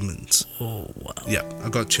 demons. Oh, wow. Yeah, I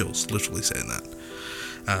got chills literally saying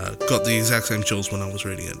that. Got the exact same chills when I was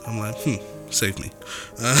reading it. I'm like, save me.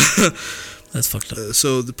 That's fucked up.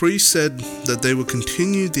 So the priest said that they would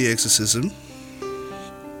continue the exorcism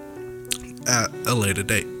at a later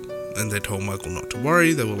date. And they told Michael not to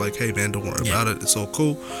worry. They were like, hey man, don't worry about it. It's all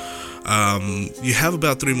cool. You have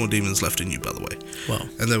about 3 more demons left in you, by the way. Wow.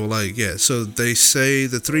 And they were like, yeah. So they say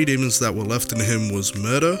the 3 demons that were left in him was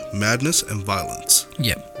murder, madness, and violence.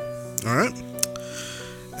 Yeah. Alright?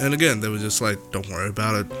 And again, they were just like, don't worry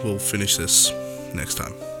about it. We'll finish this next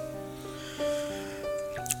time.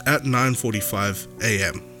 At 9:45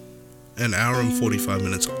 a.m., an hour and 45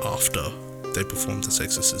 minutes after they performed this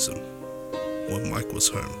exorcism, when Mike was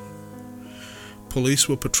home, police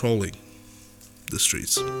were patrolling the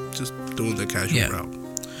streets, just doing their casual route.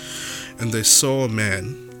 And they saw a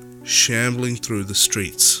man shambling through the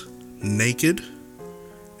streets, naked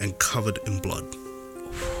and covered in blood.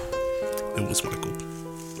 It was Michael.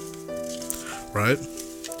 Right?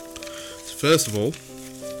 So first of all,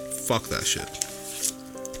 fuck that shit.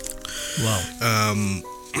 Wow.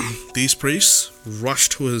 These priests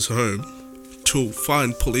rushed to his home to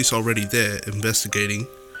find police already there investigating,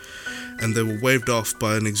 and they were waved off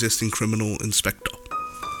by an existing criminal inspector.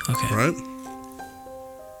 Okay. Right?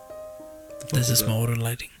 This is my auto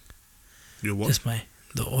lighting. Your what?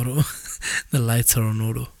 The auto. The lights are on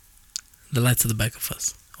auto. The lights at the back of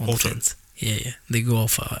us. On auto? The fence. Yeah. They go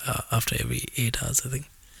off after every 8 hours, I think.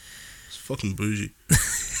 It's fucking bougie.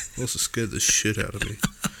 Also scared the shit out of me.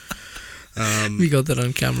 We got that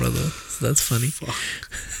on camera though, so that's funny. Fuck.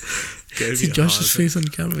 See Josh's face on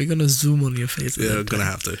camera. We're gonna zoom on your face. Yeah, we're gonna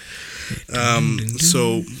have to.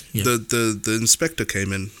 So the inspector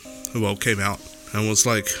came out and was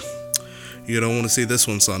like, "You don't want to see this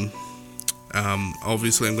one, son."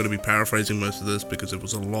 Obviously, I'm going to be paraphrasing most of this because it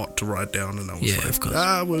was a lot to write down, and I was like, of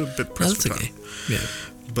course. We're a bit pressed for time. Okay. Yeah.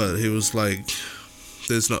 But he was like,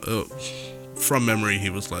 "There's not." From memory, he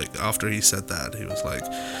was like, after he said that, he was like,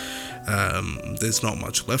 "There's not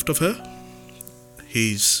much left of her."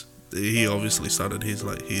 He obviously started. He's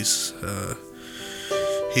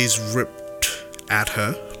ripped at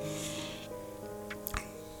her.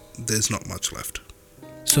 There's not much left.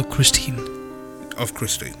 So Christine. Of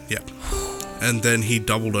Christine, yeah. And then he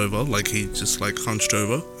doubled over, like he just like hunched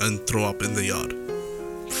over and threw up in the yard.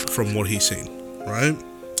 From what he's seen, right?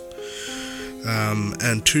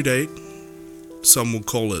 And to date, some would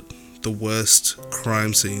call it the worst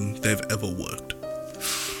crime scene they've ever worked.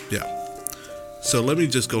 Yeah. So let me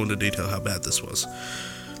just go into detail how bad this was.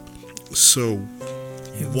 So,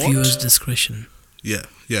 viewers' discretion. Yeah,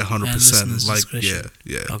 100%. Like, discretion.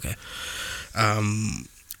 yeah. Okay.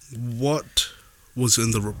 What was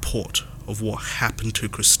in the report of what happened to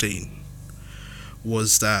Christine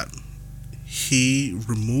was that he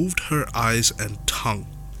removed her eyes and tongue,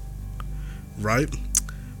 right,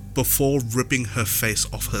 before ripping her face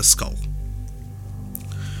off her skull.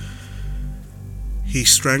 He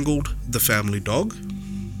strangled the family dog,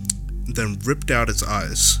 then ripped out its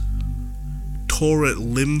eyes, tore it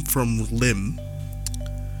limb from limb,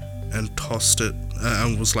 and tossed it,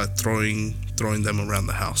 and was like throwing them around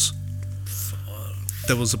the house.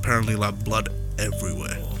 There was apparently like blood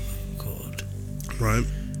everywhere. Oh my god. Right?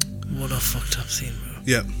 What a fucked up scene, bro.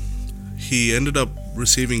 Yeah. He ended up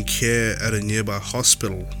receiving care at a nearby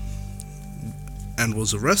hospital and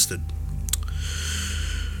was arrested.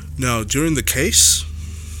 Now, during the case,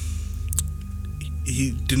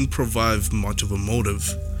 he didn't provide much of a motive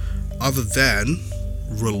other than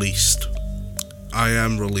released. I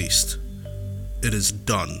am released. It is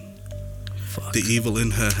done. Fuck. The evil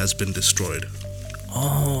in her has been destroyed.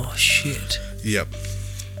 Oh, shit. Yep.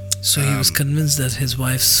 So he was convinced that his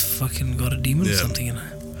wife's fucking got a demon or something in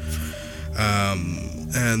her.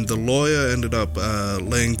 And the lawyer ended up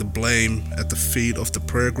laying the blame at the feet of the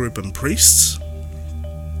prayer group and priests.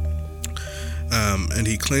 And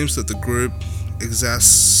he claims that the group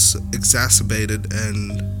exacerbated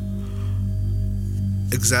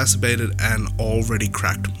an already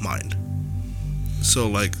cracked mind. So,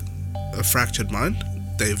 like a fractured mind,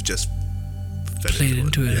 they've just played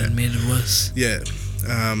into it and made it worse. Yeah.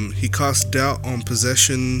 He cast doubt on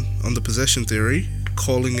the possession theory,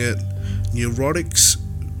 calling it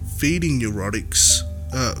feeding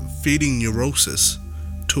neurosis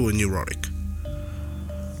to a neurotic.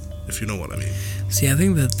 If you know what I mean. See, I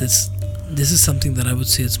think that this is something that I would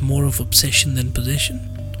say it's more of obsession than possession.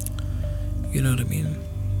 You know what I mean?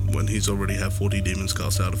 When he's already had 40 demons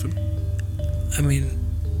cast out of him. I mean,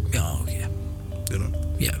 oh yeah. You know?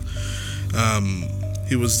 Yeah.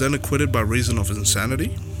 He was then acquitted by reason of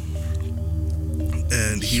insanity.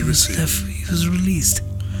 And he was released.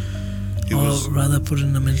 Rather put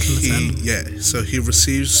in a mental asylum. Yeah, so he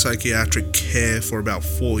received psychiatric care for about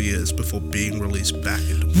 4 years before being released back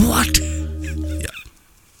into What? Yeah.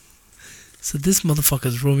 So this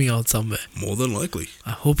motherfucker's roaming out somewhere. More than likely.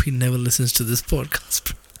 I hope he never listens to this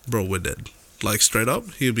podcast. Bro, we're dead. Like, straight up,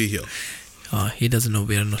 he'll be here. He doesn't know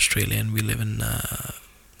we're in Australia and we live in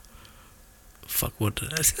fuck water.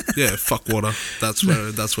 Yeah, fuck water. That's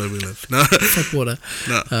where we live. No. Fuck water.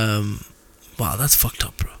 No. Wow, that's fucked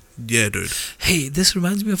up, bro. Yeah, dude. Hey, this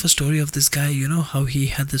reminds me of a story of this guy. You know how he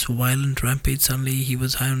had this violent rampage. Suddenly he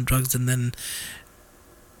was high on drugs and then...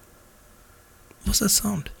 What's that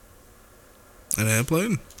sound? An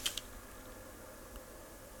airplane?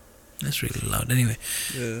 That's really loud. Anyway.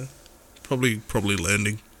 Yeah. Probably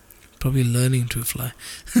landing. Probably learning to fly.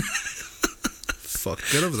 Fuck,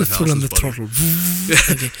 get over the house. Foot on the throttle.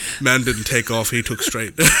 Okay. Man didn't take off, he took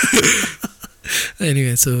straight.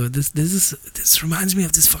 Anyway, so this reminds me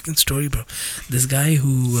of this fucking story, bro. This guy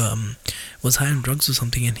who was high on drugs or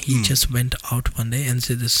something, and he just went out one day and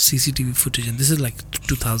said there's CCTV footage, and this is like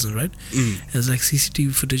 2000, right? There's like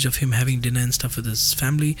CCTV footage of him having dinner and stuff with his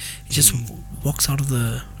family. He just walks out of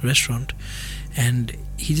the restaurant, and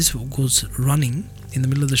he just goes running in the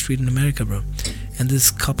middle of the street in America, bro. And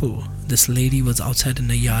this lady was outside in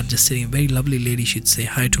the yard just sitting, a very lovely lady. She'd say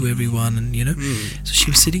hi to everyone, and you know. So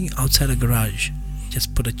she was sitting outside a garage,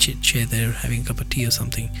 just put a chair there, having a cup of tea or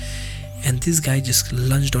something. And this guy just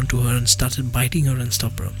lunged onto her and started biting her and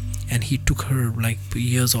stuff, bro. And he took her like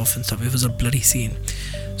ears off and stuff. It was a bloody scene.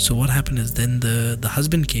 So what happened is then the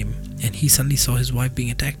husband came, and he suddenly saw his wife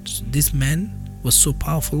being attacked. This man was so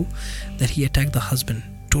powerful that he attacked the husband,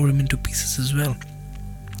 tore him into pieces as well.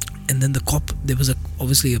 And then the cop, there was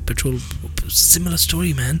obviously a patrol, similar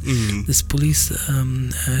story, man. This police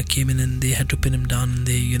came in and they had to pin him down, and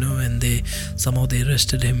they somehow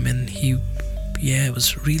arrested him, and it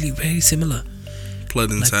was really very similar.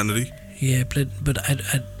 Pled insanity. Yeah, but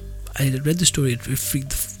I read the story. It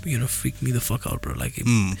freaked me the fuck out, bro. Like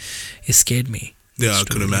it scared me. Yeah, I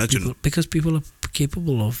could imagine. Because people are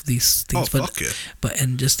capable of these things. Oh, fuck yeah.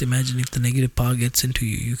 And just imagine if the negative power gets into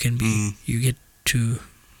you, you can be, you get to,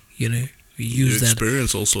 use that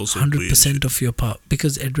experience all sorts of 100% of your power,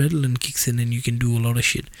 because adrenaline kicks in and you can do a lot of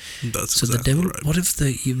shit. That's so exactly the devil. Right. What if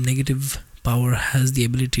the negative power has the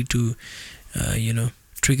ability to,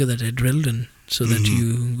 trigger that adrenaline so that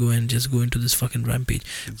you go and just go into this fucking rampage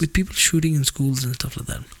with people shooting in schools and stuff like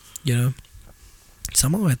that?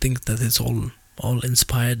 Somehow I think that it's all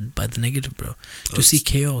inspired by the negative, bro. To see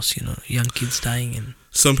chaos, young kids dying and.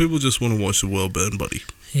 Some people just want to watch the world burn, buddy.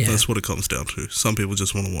 Yeah. That's what it comes down to. Some people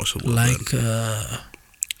just want to watch the world burn.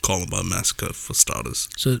 Columbine Massacre, for starters.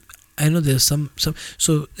 So, I know there's some... So,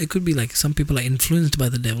 it could be like some people are influenced by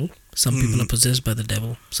the devil. Some people are possessed by the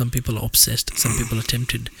devil. Some people are obsessed. Some people are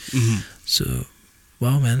tempted. So,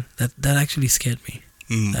 wow, man. That actually scared me.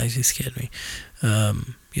 That actually scared me. I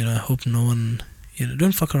hope no one...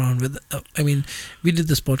 don't fuck around with... we did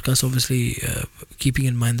this podcast, obviously, keeping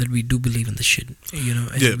in mind that we do believe in this shit,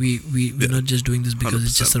 and we're not just doing this because 100%.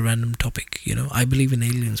 It's just a random topic, I believe in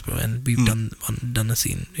aliens, bro, and we've done a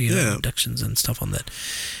scene, abductions and stuff on that,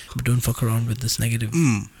 but don't fuck around with this negative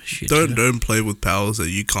shit. Don't play with powers that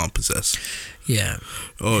you can't possess. Yeah.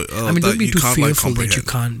 Don't be too fearful that you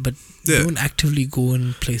can't, but don't actively go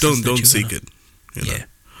in places Don't seek it. Yeah.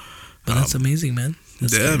 But that's amazing, man.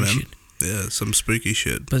 That's man. Shit. Yeah, some spooky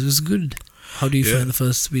shit. But it was good. How do you find the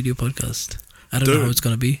first video podcast? I don't know how it's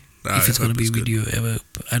gonna be. If it's gonna be video ever,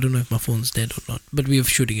 I don't know if my phone's dead or not. But we are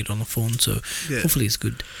shooting it on the phone, so hopefully it's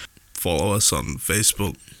good. Follow us on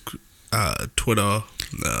Facebook, Twitter.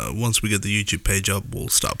 Once we get the YouTube page up, we'll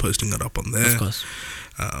start posting it up on there. Of course.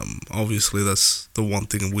 Obviously, that's the one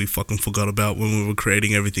thing we fucking forgot about when we were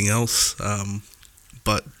creating everything else.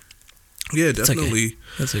 But yeah, definitely.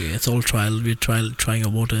 That's okay. It's all trial. We're trying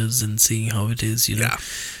our waters and seeing how it is, you know.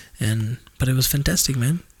 Yeah. But it was fantastic,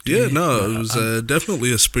 man. Yeah, no, it was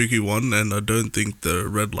definitely a spooky one, and I don't think the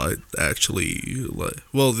red light actually,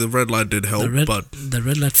 the red light did help, but the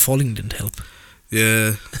red light falling didn't help.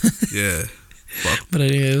 Yeah, yeah. But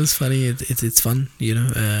anyway, it was funny. It's fun, you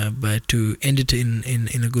know. But to end it in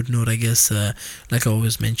a good note, I guess, like I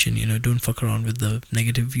always mention, you know, don't fuck around with the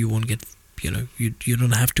negative. You won't get, you know, you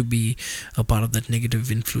don't have to be a part of that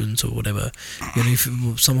negative influence or whatever. You know, if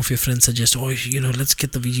some of your friends suggest, oh, you know, let's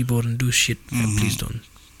get the Ouija board and do shit, please don't.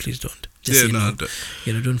 Please don't. Just, you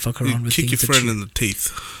know, don't fuck around with things. Kick your friend in the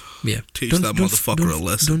teeth. Yeah. Teach that motherfucker a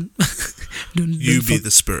lesson. You be the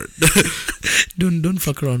spirit. don't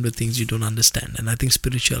fuck around with things you don't understand. And I think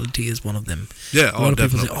spirituality is one of them. Yeah, a lot of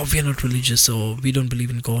people say, oh, we're not religious, or we don't believe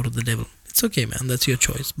in God or the devil. It's okay, man. That's your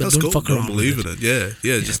choice. But don't fuck around with it. Don't believe in it.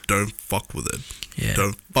 Yeah. Just don't fuck with it. Yeah.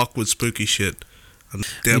 Don't fuck with spooky shit. And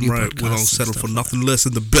damn right, we don't settle for nothing less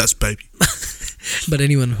than the best, baby. But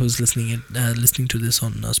anyone who's listening to this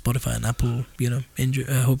on Spotify and Apple, you know, enjoy.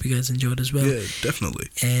 I hope you guys enjoyed as well. Yeah, definitely.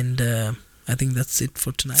 And I think that's it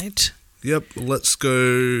for tonight. Yep, let's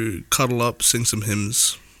go cuddle up, sing some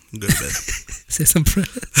hymns, and go to bed. Say some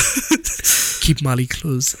prayers. Keep Mali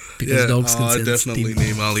close, because dogs can sense. I definitely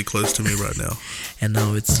need Mali close to me right now. And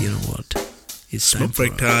now it's, you know what? It's smoke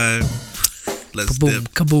break time. Let's kaboom,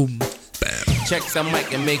 dip. Kaboom. Bam. Check some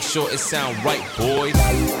mic and make sure it sound right,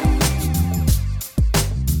 boys.